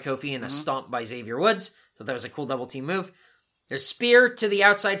backbreaker by Kofi and a stomp by Xavier Woods. So that was a cool double team move. There's spear to the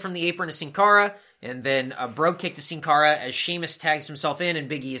outside from the apron to Sin Cara, and then a brogue kick to Sin Cara as Sheamus tags himself in, and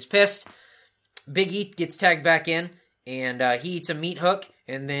Big E is pissed. Big E gets tagged back in, and he eats a meat hook,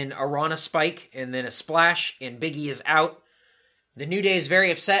 and then a Rana spike, and then a splash, and Big E is out. The New Day is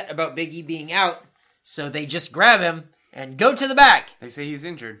very upset about Big E being out, so they just grab him and go to the back. They say he's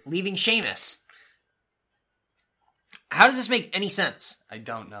injured. Leaving Sheamus. How does this make any sense? I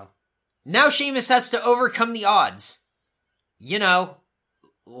don't know. Now Sheamus has to overcome the odds. You know,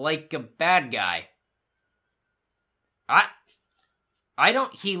 like a bad guy. I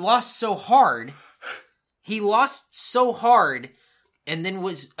don't... He lost so hard. He lost so hard and then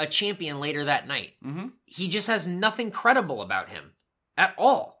was a champion later that night. Mm-hmm. He just has nothing credible about him at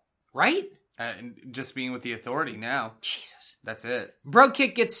all, right? Just being with the Authority now. Jesus. That's it. Brogue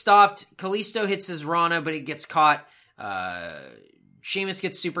kick gets stopped. Kalisto hits his Rana, but it gets caught. Sheamus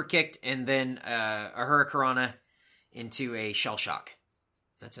gets super kicked, and then a Hurricanrana into a shell shock.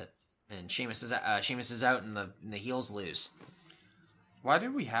 That's it. And Sheamus is out, and the heels lose. Why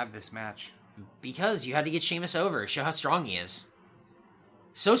did we have this match? Because you had to get Sheamus over. Show how strong he is.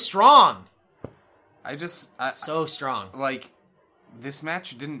 So strong! So strong. Like, this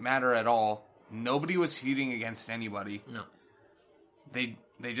match didn't matter at all. Nobody was feuding against anybody. No. They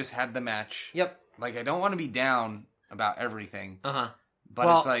just had the match. Yep. Like, I don't want to be down about everything. Uh-huh.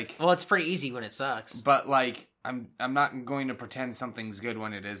 But it's like... Well, it's pretty easy when it sucks. But, like, I'm not going to pretend something's good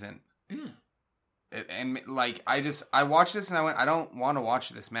when it isn't. Mm. And, like, I watched this and I went, I don't want to watch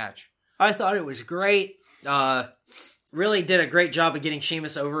this match. I thought it was great. Really did a great job of getting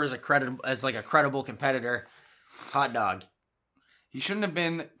Sheamus over as a credible competitor. Hot dog. He shouldn't have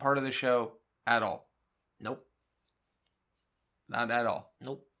been part of the show at all. Nope. Not at all.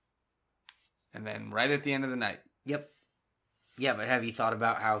 Nope. And then right at the end of the night. Yep. Yeah, but have you thought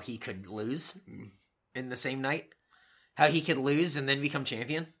about how he could lose in the same night? How he could lose and then become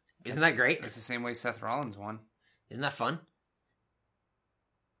champion? Isn't that great? It's the same way Seth Rollins won. Isn't that fun?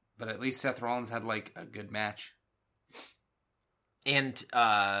 But at least Seth Rollins had, like, a good match. And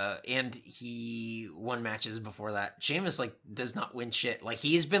he won matches before that. Sheamus, like, does not win shit. Like,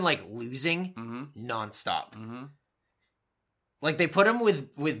 he's been, like, losing nonstop. Mm-hmm. Like, they put him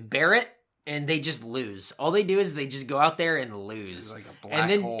with Barrett, and they just lose. All they do is they just go out there and lose. It's like a black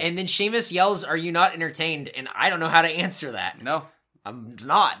hole. And then Sheamus yells, "Are you not entertained?" And I don't know how to answer that. No. I'm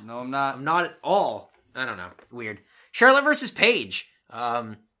not. No, I'm not. I'm not at all. I don't know. Weird. Charlotte versus Paige.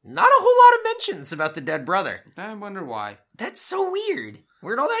 Not a whole lot of mentions about the dead brother. I wonder why. That's so weird.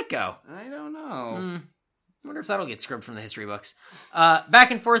 Where'd all that go? I don't know. I wonder if that'll get scrubbed from the history books.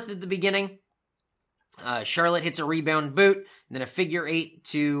 Back and forth at the beginning. Charlotte hits a rebound boot, and then a figure 8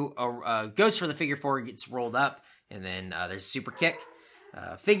 goes for the figure 4, gets rolled up, and then there's a super kick.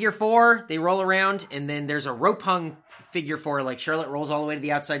 Figure 4, they roll around, and then there's a rope hung figure 4, like Charlotte rolls all the way to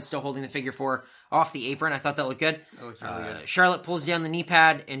the outside, still holding the figure 4 off the apron. I thought that looked good. That looked really good. Charlotte pulls down the knee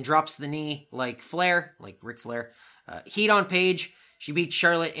pad and drops the knee like Flair, like Ric Flair. Heat on Paige. She beats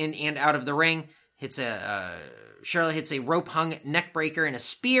Charlotte in and out of the ring. Charlotte hits a rope hung neck breaker and a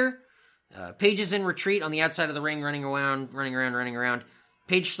spear. Paige is in retreat on the outside of the ring, running around.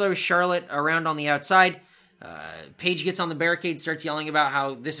 Paige throws Charlotte around on the outside. Paige gets on the barricade, starts yelling about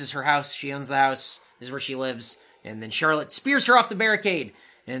how this is her house, she owns the house, this is where she lives. And then Charlotte spears her off the barricade.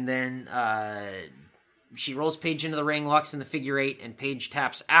 And then she rolls Paige into the ring, locks in the figure 8, and Paige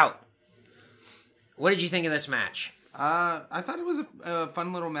taps out. What did you think of this match? I thought it was a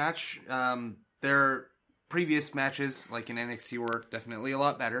fun little match. They're previous matches, like in NXT, were definitely a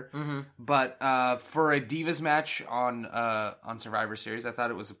lot better. But for a Divas match on Survivor Series, I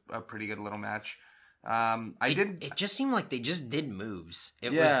thought it was a pretty good little match. It just seemed like they just did moves.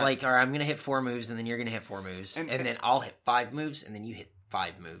 It was like, all right, I'm going to hit 4 moves, and then you're going to hit 4 moves, and then I'll hit 5 moves, and then you hit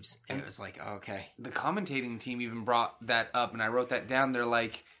 5 moves. And it was like, oh, okay. The commentating team even brought that up, and I wrote that down. They're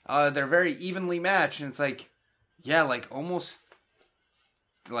like, they're very evenly matched, and it's like, yeah, like almost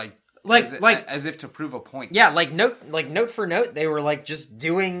as if to prove a point. Yeah, like note for note, they were like just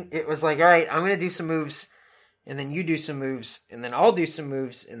doing. It was like, all right, I'm going to do some moves. And then you do some moves, and then I'll do some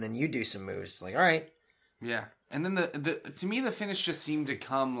moves, and then you do some moves. Like, all right. Yeah. And then to me, the finish just seemed to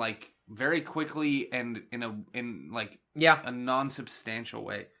come, like, very quickly and in a non-substantial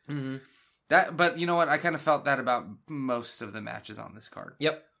way. Mm-hmm. But you know what? I kind of felt that about most of the matches on this card.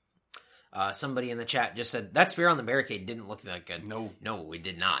 Yep. Somebody in the chat just said, that spear on the barricade didn't look that good. No, it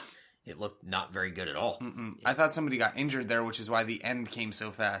did not. It looked not very good at all. Yeah. I thought somebody got injured there, which is why the end came so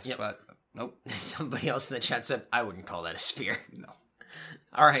fast, but... Nope. Somebody else in the chat said, I wouldn't call that a spear. No.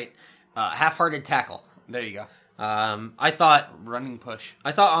 All right. Half-hearted tackle. There you go. I thought... Running push.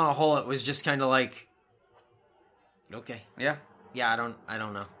 I thought on a whole it was just kind of like... Okay. Yeah. Yeah, I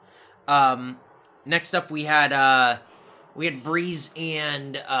don't know. Next up we had Breeze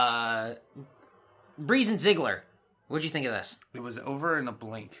and Ziggler. What'd you think of this? It was over in a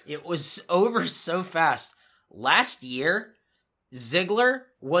blink. It was over so fast. Last year... Ziggler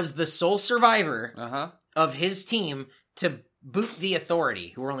was the sole survivor of his team to boot the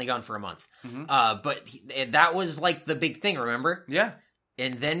Authority, who were only gone for a month. Mm-hmm. But that was like the big thing, remember? Yeah.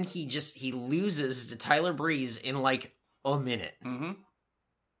 And then he loses to Tyler Breeze in like a minute. Mm-hmm.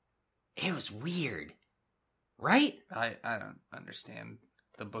 It was weird. Right? I don't understand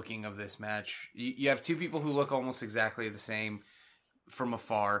the booking of this match. You have 2 people who look almost exactly the same from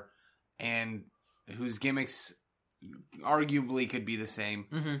afar and whose gimmicks... arguably could be the same.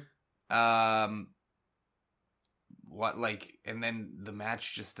 Mm-hmm. And then the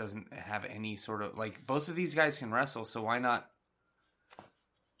match just doesn't have any sort of, like, both of these guys can wrestle, so why not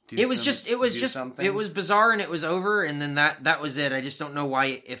it was bizarre and it was over, and then that was it. I just don't know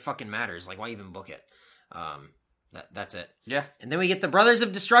why it fucking matters. Like, why even book it? That's it. Yeah. And then we get the Brothers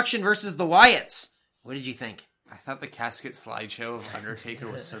of Destruction versus the Wyatts. What did you think? I thought the casket slideshow of Undertaker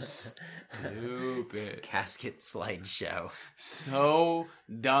was so stupid. Casket slideshow. So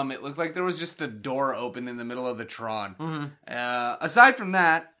dumb. It looked like there was just a door open in the middle of the Tron. Mm-hmm. Aside from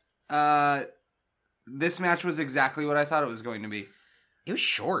that, this match was exactly what I thought it was going to be. It was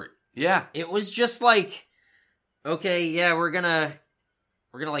short. Yeah. It was just like, okay, yeah, we're gonna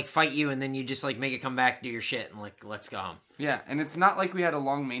like fight you, and then you just like make it come back, do your shit, and like let's go home. Yeah, and it's not like we had a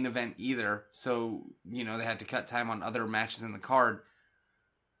long main event either, so they had to cut time on other matches in the card.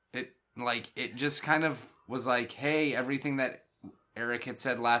 It just kind of was like, hey, everything that Eric had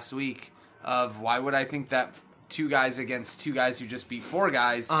said last week of why would I think that 2 guys against 2 guys who just beat 4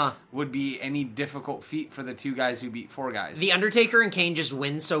 guys would be any difficult feat for the 2 guys who beat 4 guys. The Undertaker and Kane just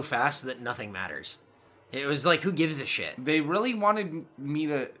win so fast that nothing matters. It was like, who gives a shit? They really wanted me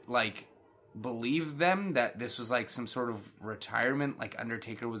to, like, believe them that this was, like, some sort of retirement, like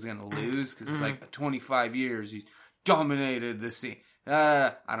Undertaker was going to lose, because it's like 25 years, he's dominated the scene.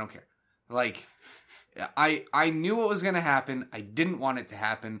 I don't care. Like, I knew what was going to happen. I didn't want it to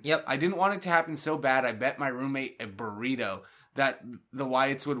happen. Yep. I didn't want it to happen so bad, I bet my roommate a burrito that the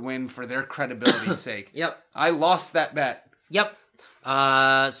Wyatts would win for their credibility's sake. Yep. I lost that bet. Yep.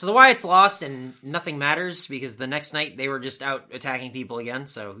 So the Wyatts lost, and nothing matters, because the next night they were just out attacking people again,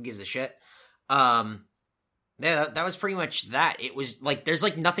 so who gives a shit? Yeah, that was pretty much that. It was like, there's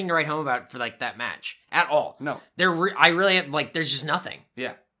like nothing to write home about for like that match at all. No. I really have, like, there's just nothing.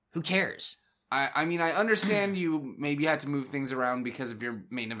 Yeah. Who cares? I mean, I understand you maybe had to move things around because of your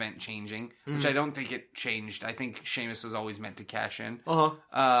main event changing, which I don't think it changed. I think Sheamus was always meant to cash in.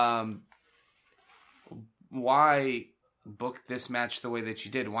 Why book this match the way that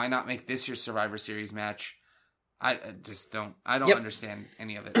you did? Why not make this your Survivor Series match? I just don't. I don't understand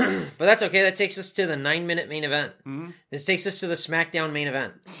any of it. But that's okay. That takes us to the 9-minute main event. Mm-hmm. This takes us to the SmackDown main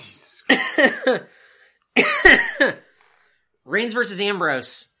event. Jesus Christ. Reigns versus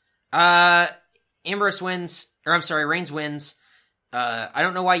Ambrose. Ambrose wins. Or I'm sorry, Reigns wins. I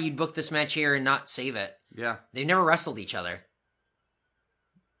don't know why you'd book this match here and not save it. Yeah. They've never wrestled each other.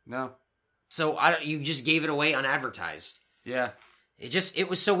 No. So you just gave it away unadvertised. Yeah. It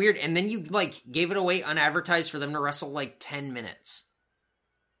was so weird. And then you, like, gave it away unadvertised for them to wrestle, like, 10 minutes.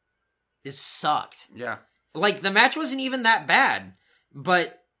 This sucked. Yeah. Like, the match wasn't even that bad,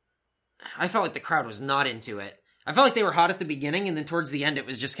 but I felt like the crowd was not into it. I felt like they were hot at the beginning, and then towards the end, it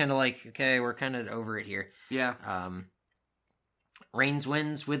was just kind of like, okay, we're kind of over it here. Yeah. Reigns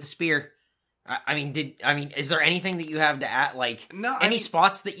wins with a spear. Is there anything that you have to add? Like, any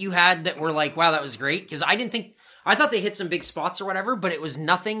spots that you had that were like, wow, that was great? Because I thought they hit some big spots or whatever, but it was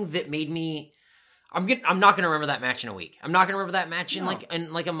nothing that made me. I'm not going to remember that match in a week. I'm not going to remember that match in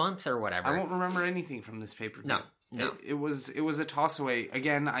like a month or whatever. I won't remember anything from this pay-per-view. No. It was a toss away.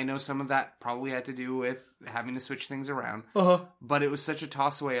 Again, I know some of that probably had to do with having to switch things around. But it was such a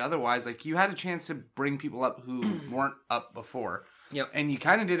toss away. Otherwise, like, you had a chance to bring people up who weren't up before. Yep. And you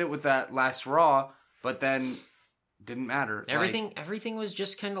kind of did it with that last Raw, but then didn't matter. Everything was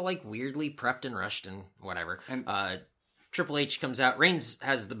just kind of like weirdly prepped and rushed and whatever. And Triple H comes out. Reigns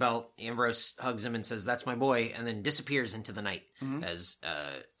has the belt. Ambrose hugs him and says, "That's my boy," and then disappears into the night, as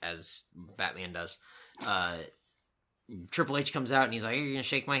Batman does. Triple H comes out and he's like, "You're gonna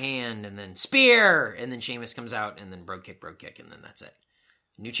shake my hand," and then spear, and then Sheamus comes out and then brogue kick, and then that's it.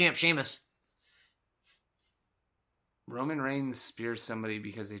 New champ, Sheamus. Roman Reigns spears somebody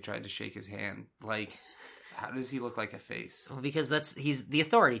because they tried to shake his hand. Like, how does he look like a face? Well, because he's the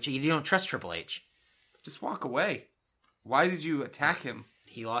authority. You don't trust Triple H. Just walk away. Why did you attack him?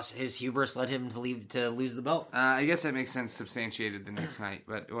 He lost his hubris, led him to lose the belt. I guess that makes sense. Substantiated the next night,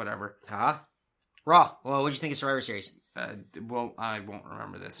 but whatever. Raw. Well, what'd you think of Survivor Series? Well, I won't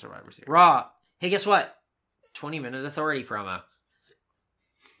remember this Survivor Series. Raw. Hey, guess what? 20-minute authority promo.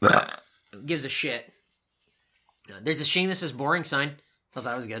 Gives a shit. There's a Sheamus is boring sign. Thought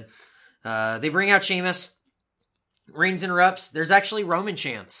that was good. They bring out Sheamus. Reigns interrupts. There's actually Roman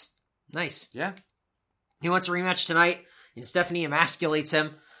chants. Nice. Yeah. He wants a rematch tonight, and Stephanie emasculates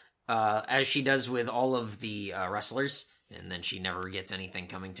him, as she does with all of the wrestlers, and then she never gets anything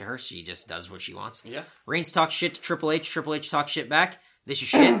coming to her. She just does what she wants. Yeah. Reigns talks shit to Triple H. Triple H talks shit back. This is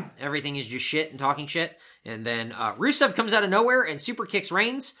shit. Everything is just shit and talking shit. And then Rusev comes out of nowhere and super kicks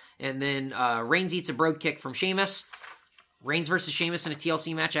Reigns, and then Reigns eats a brogue kick from Sheamus. Reigns versus Sheamus in a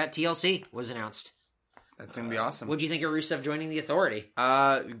TLC match at TLC was announced. That's going to be awesome. What do you think of Rusev joining the Authority?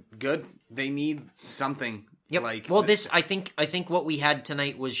 Good. They need something. Yep. I think what we had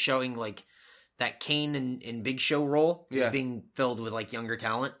tonight was showing like that Kane and Big Show role is being filled with like younger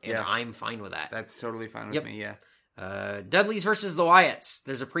talent, and I'm fine with that. That's totally fine with me, yeah. Dudley's versus the Wyatts.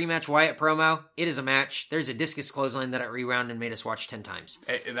 There's a pre-match Wyatt promo. It is a match. There's a discus clothesline that I rewound and made us watch 10 times.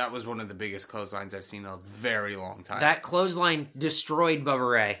 That was one of the biggest clotheslines I've seen in a very long time. That clothesline destroyed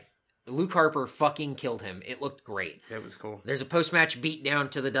Bubba Ray. Luke Harper fucking killed him. It looked great. That was cool. There's a post-match beat down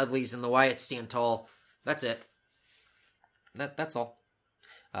to the Dudleys, and the Wyatts stand tall. That's it. That's all.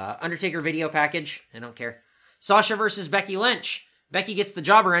 Undertaker video package. I don't care. Sasha versus Becky Lynch. Becky gets the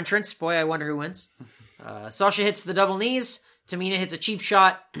jobber entrance. Boy, I wonder who wins. Sasha hits the double knees. Tamina hits a cheap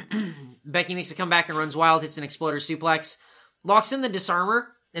shot. Becky makes a comeback and runs wild, hits an exploder suplex. Locks in the disarmer.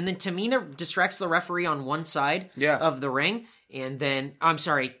 And then Tamina distracts the referee on one side of the ring. And then,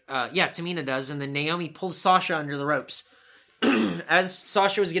 Tamina does. And then Naomi pulls Sasha under the ropes. As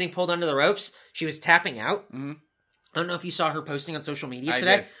Sasha was getting pulled under the ropes, she was tapping out. Mm-hmm. I don't know if you saw her posting on social media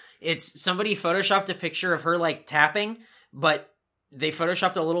today. Did. It's somebody photoshopped a picture of her like tapping, but they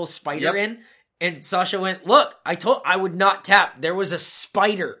photoshopped a little spider in. And Sasha went, "Look, I would not tap. There was a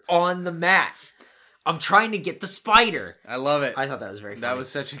spider on the mat. I'm trying to get the spider." I love it. I thought that was very funny. That was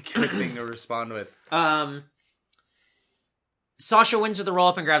such a good thing to respond with. Sasha wins with a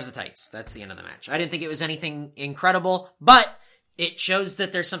roll-up and grabs the tights. That's the end of the match. I didn't think it was anything incredible, but it shows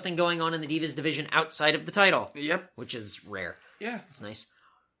that there's something going on in the Divas division outside of the title. Yep. Which is rare. Yeah. It's nice.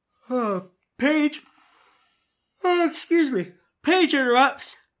 Paige. Oh, excuse me. Paige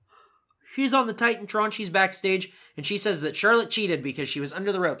interrupts. She's on the Titantron. She's backstage, and she says that Charlotte cheated because she was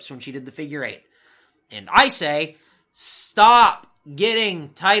under the ropes when she did the figure eight. And I say, stop getting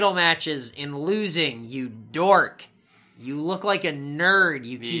title matches and losing, you dork. You look like a nerd.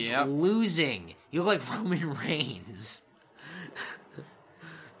 You keep losing. You look like Roman Reigns.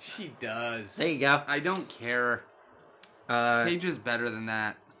 She does. There you go. I don't care. Paige is better than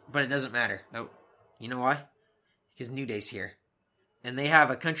that. But it doesn't matter. Nope. You know why? Because New Day's here. And they have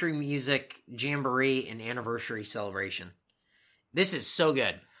a country music jamboree and anniversary celebration. This is so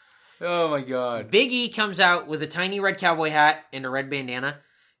good. Oh my god. Big E comes out with a tiny red cowboy hat and a red bandana.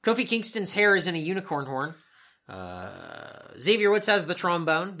 Kofi Kingston's hair is in a unicorn horn. Xavier Woods has the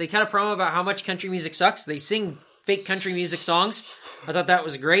trombone. They cut a promo about how much country music sucks. They sing fake country music songs. I thought that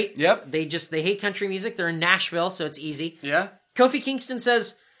was great. Yep. They hate country music. They're in Nashville, so it's easy. Yeah. Kofi Kingston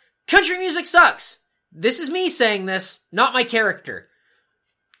says, "Country music sucks." This is me saying this, not my character.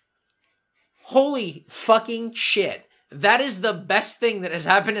 Holy fucking shit. That is the best thing that has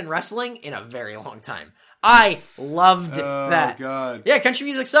happened in wrestling in a very long time. I loved that. Oh, God. Yeah, country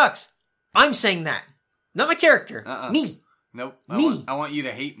music sucks. I'm saying that. Not my character. Me. Nope. Me. I want you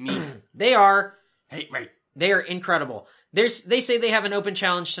to hate me. They are... Hate me. They are incredible. They say they have an open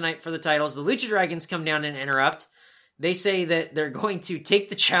challenge tonight for the titles. The Lucha Dragons come down and interrupt. They say that they're going to take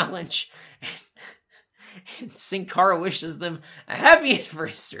the challenge, and Sin Cara wishes them a happy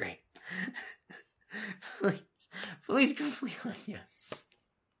anniversary. Please complete on yes.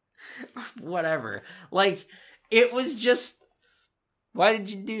 Whatever. Like, it was just, why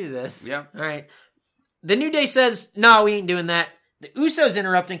did you do this? Yeah. All right. The New Day says, no, we ain't doing that. The Usos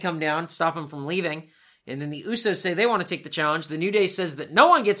interrupt and come down, stop them from leaving. And then the Usos say they want to take the challenge. The New Day says that no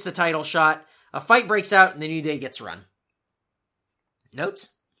one gets the title shot. A fight breaks out, and the New Day gets run. Notes?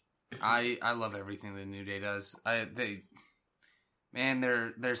 I love everything the New Day does.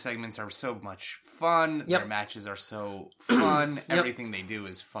 Their segments are so much fun. Yep. Their matches are so fun. Yep. Everything they do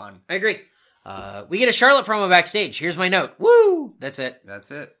is fun. I agree. We get a Charlotte promo backstage. Here's my note. Woo! That's it.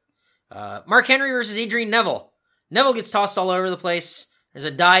 Mark Henry versus Adrian Neville. Neville gets tossed all over the place. There's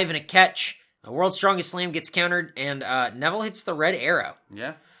a dive and a catch. A World's Strongest Slam gets countered, and Neville hits the red arrow.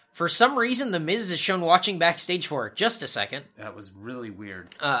 Yeah. For some reason, The Miz is shown watching backstage for it. Just a second. That was really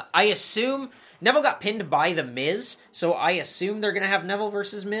weird. I assume Neville got pinned by The Miz, so I assume they're going to have Neville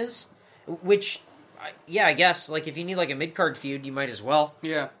versus Miz, which, yeah, I guess. Like, if you need, like, a mid-card feud, you might as well.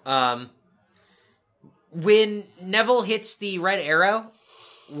 Yeah. When Neville hits the red arrow,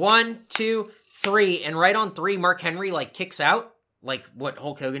 1, 2, 3, and right on 3, Mark Henry, like, kicks out. Like what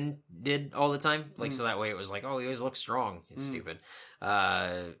Hulk Hogan did all the time. Like, so that way it was like, oh, he always looks strong. It's stupid.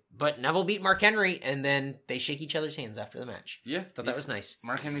 But Neville beat Mark Henry, and then they shake each other's hands after the match. Yeah. Thought that was nice.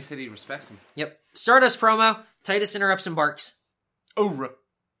 Mark Henry said he respects him. Yep. Stardust promo. Titus interrupts and barks. Oh,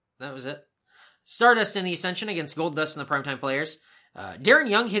 that was it. Stardust in the Ascension against Goldust and the Primetime Players. Darren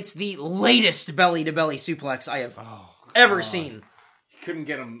Young hits the latest belly-to-belly suplex I have ever seen. Couldn't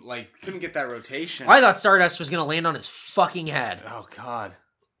get him, couldn't get that rotation. I thought Stardust was going to land on his fucking head. Oh, God.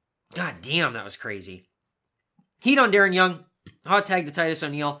 God damn, that was crazy. Heat on Darren Young. Hot tag to Titus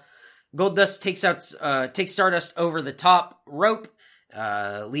O'Neil. Goldust takes Stardust over the top rope,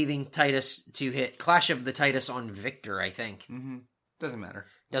 leaving Titus to hit Clash of the Titus on Victor, I think. Mm-hmm. Doesn't matter.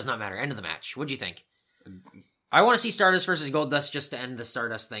 Does not matter. End of the match. What'd you think? I want to see Stardust versus Goldust just to end the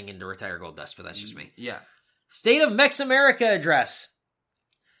Stardust thing and to retire Goldust, but that's just me. Yeah. State of Mex America address.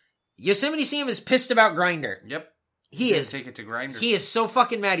 Yosemite Sam is pissed about Grindr. Yep. He is. Take it to Grindr. He is so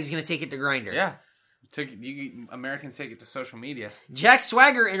fucking mad he's going to take it to Grindr. Yeah. Americans take it to social media. Jack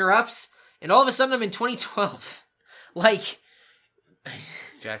Swagger interrupts, and all of a sudden I'm in 2012. Like...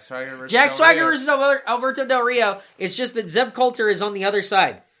 Jack Swagger versus Alberto Del Rio. It's just that Zeb Coulter is on the other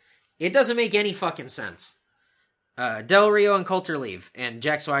side. It doesn't make any fucking sense. Del Rio and Coulter leave, and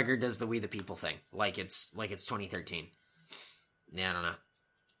Jack Swagger does the We the People thing. Like it's 2013. Yeah, I don't know.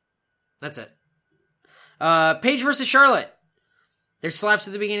 That's it. Paige versus Charlotte. There's slaps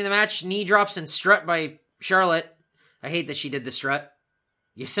at the beginning of the match. Knee drops and strut by Charlotte. I hate that she did the strut.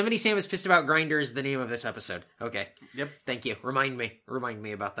 Yosemite Sam is pissed about Grindr is the name of this episode. Okay. Yep. Thank you. Remind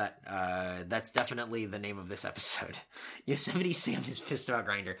me about that. That's definitely the name of this episode. Yosemite Sam is pissed about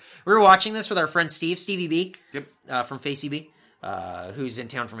Grindr. We were watching this with our friend Stevie B. Yep. From Facey B, who's in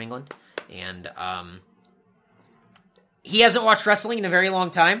town from England. And, he hasn't watched wrestling in a very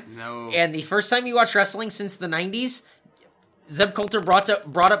long time. No. And the first time he watched wrestling since the 90s, Zeb Coulter brought up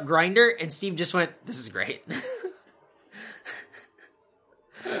Grindr, and Steve just went, "This is great."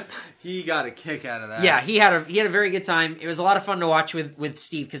 He got a kick out of that. Yeah, he had a very good time. It was a lot of fun to watch with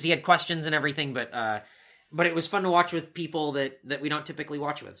Steve because he had questions and everything, but it was fun to watch with people that we don't typically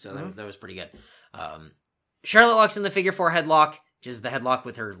watch with, so that was pretty good. Charlotte locks in the figure 4 headlock, which is the headlock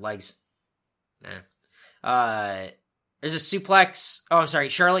with her legs. There's a suplex. Oh, I'm sorry.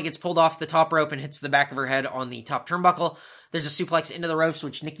 Charlotte gets pulled off the top rope and hits the back of her head on the top turnbuckle. There's a suplex into the ropes,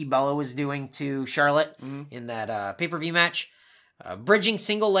 which Nikki Bella was doing to Charlotte in that pay-per-view match. Bridging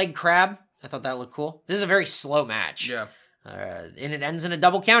single leg crab. I thought that looked cool. This is a very slow match. Yeah. And it ends in a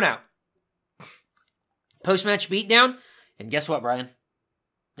double countout. Post-match beatdown. And guess what, Brian?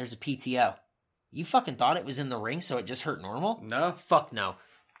 There's a PTO. You fucking thought it was in the ring, so it just hurt normal? No. Fuck no.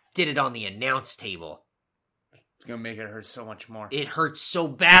 Did it on the announce table. It's going to make it hurt so much more. It hurts so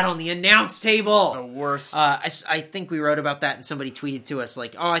bad on the announce table. It's the worst. I think we wrote about that and somebody tweeted to us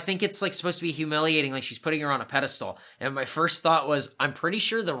like, oh, I think it's like supposed to be humiliating, like she's putting her on a pedestal. And my first thought was, I'm pretty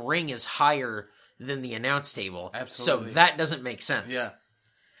sure the ring is higher than the announce table. Absolutely. So that doesn't make sense. Yeah.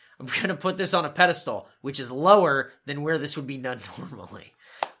 I'm going to put this on a pedestal, which is lower than where this would be done normally,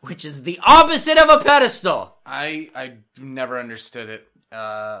 which is the opposite of a pedestal. I never understood it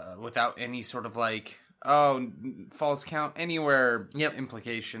without any sort of like false count anywhere.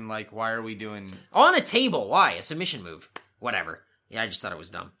 Implication, like, why are we doing... On a table, why? A submission move. Whatever. Yeah, I just thought it was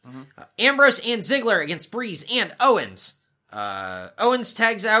dumb. Ambrose and Ziggler against Breeze and Owens. Owens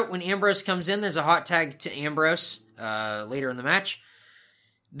tags out when Ambrose comes in. There's a hot tag to Ambrose later in the match.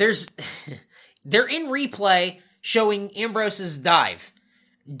 They're in replay showing Ambrose's dive.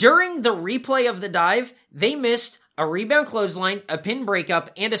 During the replay of the dive, they missed a rebound clothesline, a pin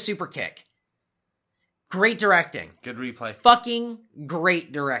breakup, and a super kick. Great directing. Good replay. Fucking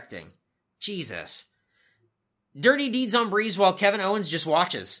great directing. Jesus. Dirty deeds on Breeze while Kevin Owens just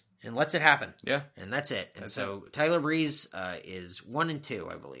watches and lets it happen. Yeah. And that's it. And so Tyler Breeze is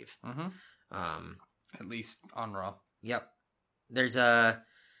 1-2, I believe. At least on Raw. Yep. There's a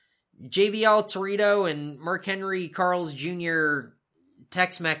JBL Torito and Mark Henry Carl's Jr.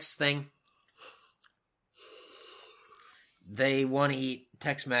 Tex-Mex thing. They want to eat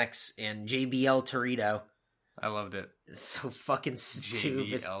Tex-Mex and JBL Torito. I loved it. It's so fucking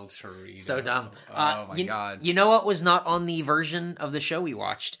stupid. JBL Torito. So dumb. Oh my God. You know what was not on the version of the show we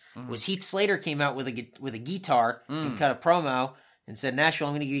watched? Was Heath Slater came out with a guitar and cut a promo and said, Nashville,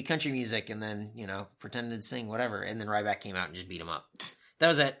 I'm going to give you country music, and then, pretended to sing, whatever, and then Ryback came out and just beat him up. That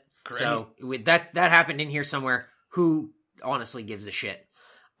was it. Great. So with that happened in here somewhere. Who honestly gives a shit?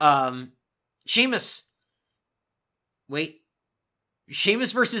 Sheamus. Wait.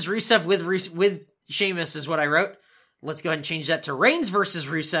 Sheamus versus Rusev with Sheamus is what I wrote. Let's go ahead and change that to Reigns versus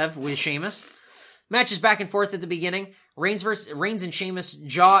Rusev with Sheamus. Matches back and forth at the beginning. Reigns and Sheamus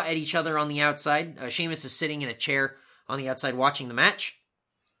jaw at each other on the outside. Sheamus is sitting in a chair on the outside watching the match.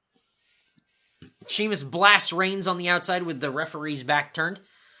 Sheamus blasts Reigns on the outside with the referee's back turned.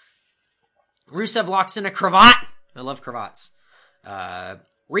 Rusev locks in a cravat. I love cravats.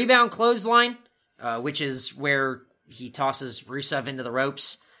 Rebound clothesline, which is where he tosses Rusev into the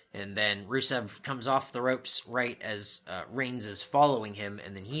ropes, and then Rusev comes off the ropes right as Reigns is following him,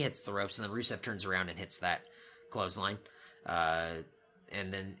 and then he hits the ropes, and then Rusev turns around and hits that clothesline. And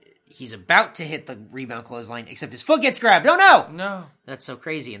then he's about to hit the rebound clothesline, except his foot gets grabbed. Oh no! No. That's so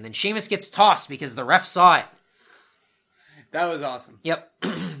crazy. And then Sheamus gets tossed because the ref saw it. That was awesome. Yep.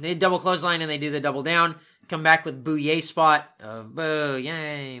 They double clothesline and they do the double down. Come back with boo yay spot. Boo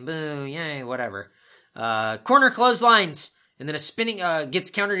yay, whatever. Corner clotheslines. And then a spinning, gets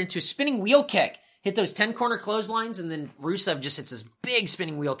countered into a spinning wheel kick. Hit those 10 corner clotheslines, and then Rusev just hits this big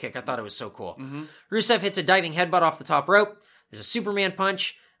spinning wheel kick. I thought it was so cool. Rusev hits a diving headbutt off the top rope. There's a Superman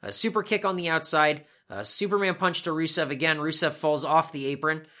punch, a super kick on the outside, a Superman punch to Rusev again. Rusev falls off the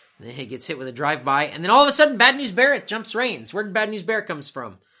apron, and then he gets hit with a drive-by. And then all of a sudden, Bad News Barrett jumps Reigns. Where did Bad News Barrett comes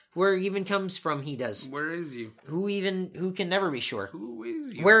from? Where even comes from he does. Where is you? Who can never be sure? Who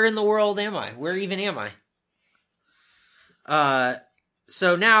is you? Where in the world am I? Where even am I?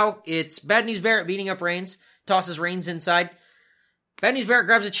 So now it's Bad News Barrett beating up Reigns, tosses Reigns inside. Bad News Barrett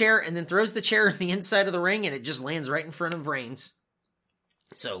grabs a chair and then throws the chair in the inside of the ring, and it just lands right in front of Reigns.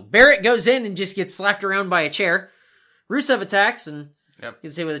 So Barrett goes in and just gets slapped around by a chair. Rusev attacks and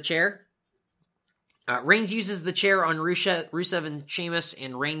gets hit with a chair. Reigns uses the chair on Rusev and Sheamus,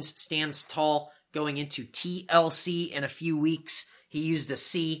 and Reigns stands tall going into TLC in a few weeks. He used a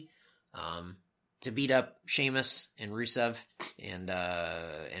C to beat up Sheamus and Rusev and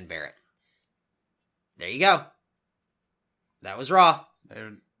Barrett. There you go. That was Raw.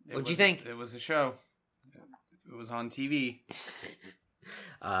 What'd you think? It was a show. It was on TV.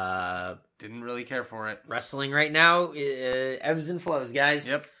 Didn't really care for it. Wrestling right now ebbs and flows,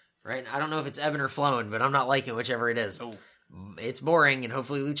 guys. Yep. Right? I don't know if it's ebbing or flowing, but I'm not liking whichever it is. Oh. It's boring, and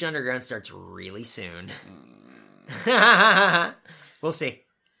hopefully Lucha Underground starts really soon. We'll see.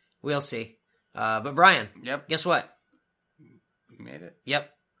 We'll see. But Brian, guess what? We made it.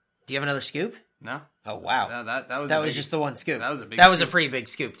 Yep. Do you have another scoop? No. Oh, wow. No, that was just the one scoop. That was a big That scoop. was a pretty big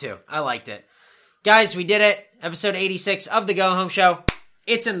scoop, too. I liked it. Guys, we did it. Episode 86 of The Go Home Show.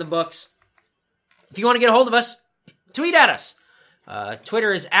 It's in the books. If you want to get a hold of us, tweet at us.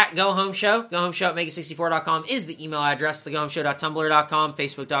 Twitter is at Go Home Show. Go Home Show at Mega64.com is the email address. TheGoHomeShow.tumblr.com.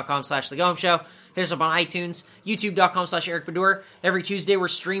 Facebook.com/The Go Home Show. Hit us up on iTunes. YouTube.com/Eric Baudour. Every Tuesday we're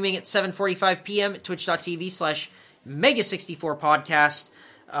streaming at 7:45 p.m. at Twitch.tv/Mega64podcast.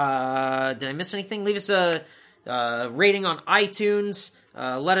 Did I miss anything? Leave us a rating on iTunes.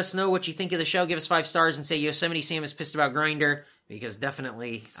 Let us know what you think of the show. Give us 5 stars and say Yosemite Sam is pissed about Grindr, because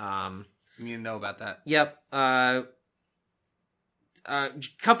definitely you need to know about that. Yep.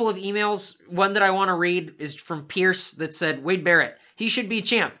 Couple of emails. One that I want to read is from Pierce that said, Wade Barrett, he should be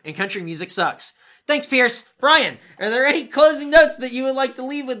champ and country music sucks. Thanks, Pierce. Brian, are there any closing notes that you would like to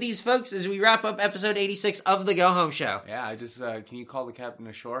leave with these folks as we wrap up episode 86 of The Go Home Show? Yeah, I just, can you call the captain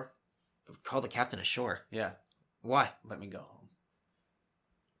ashore? Call the captain ashore. Yeah. Why? Let me go home.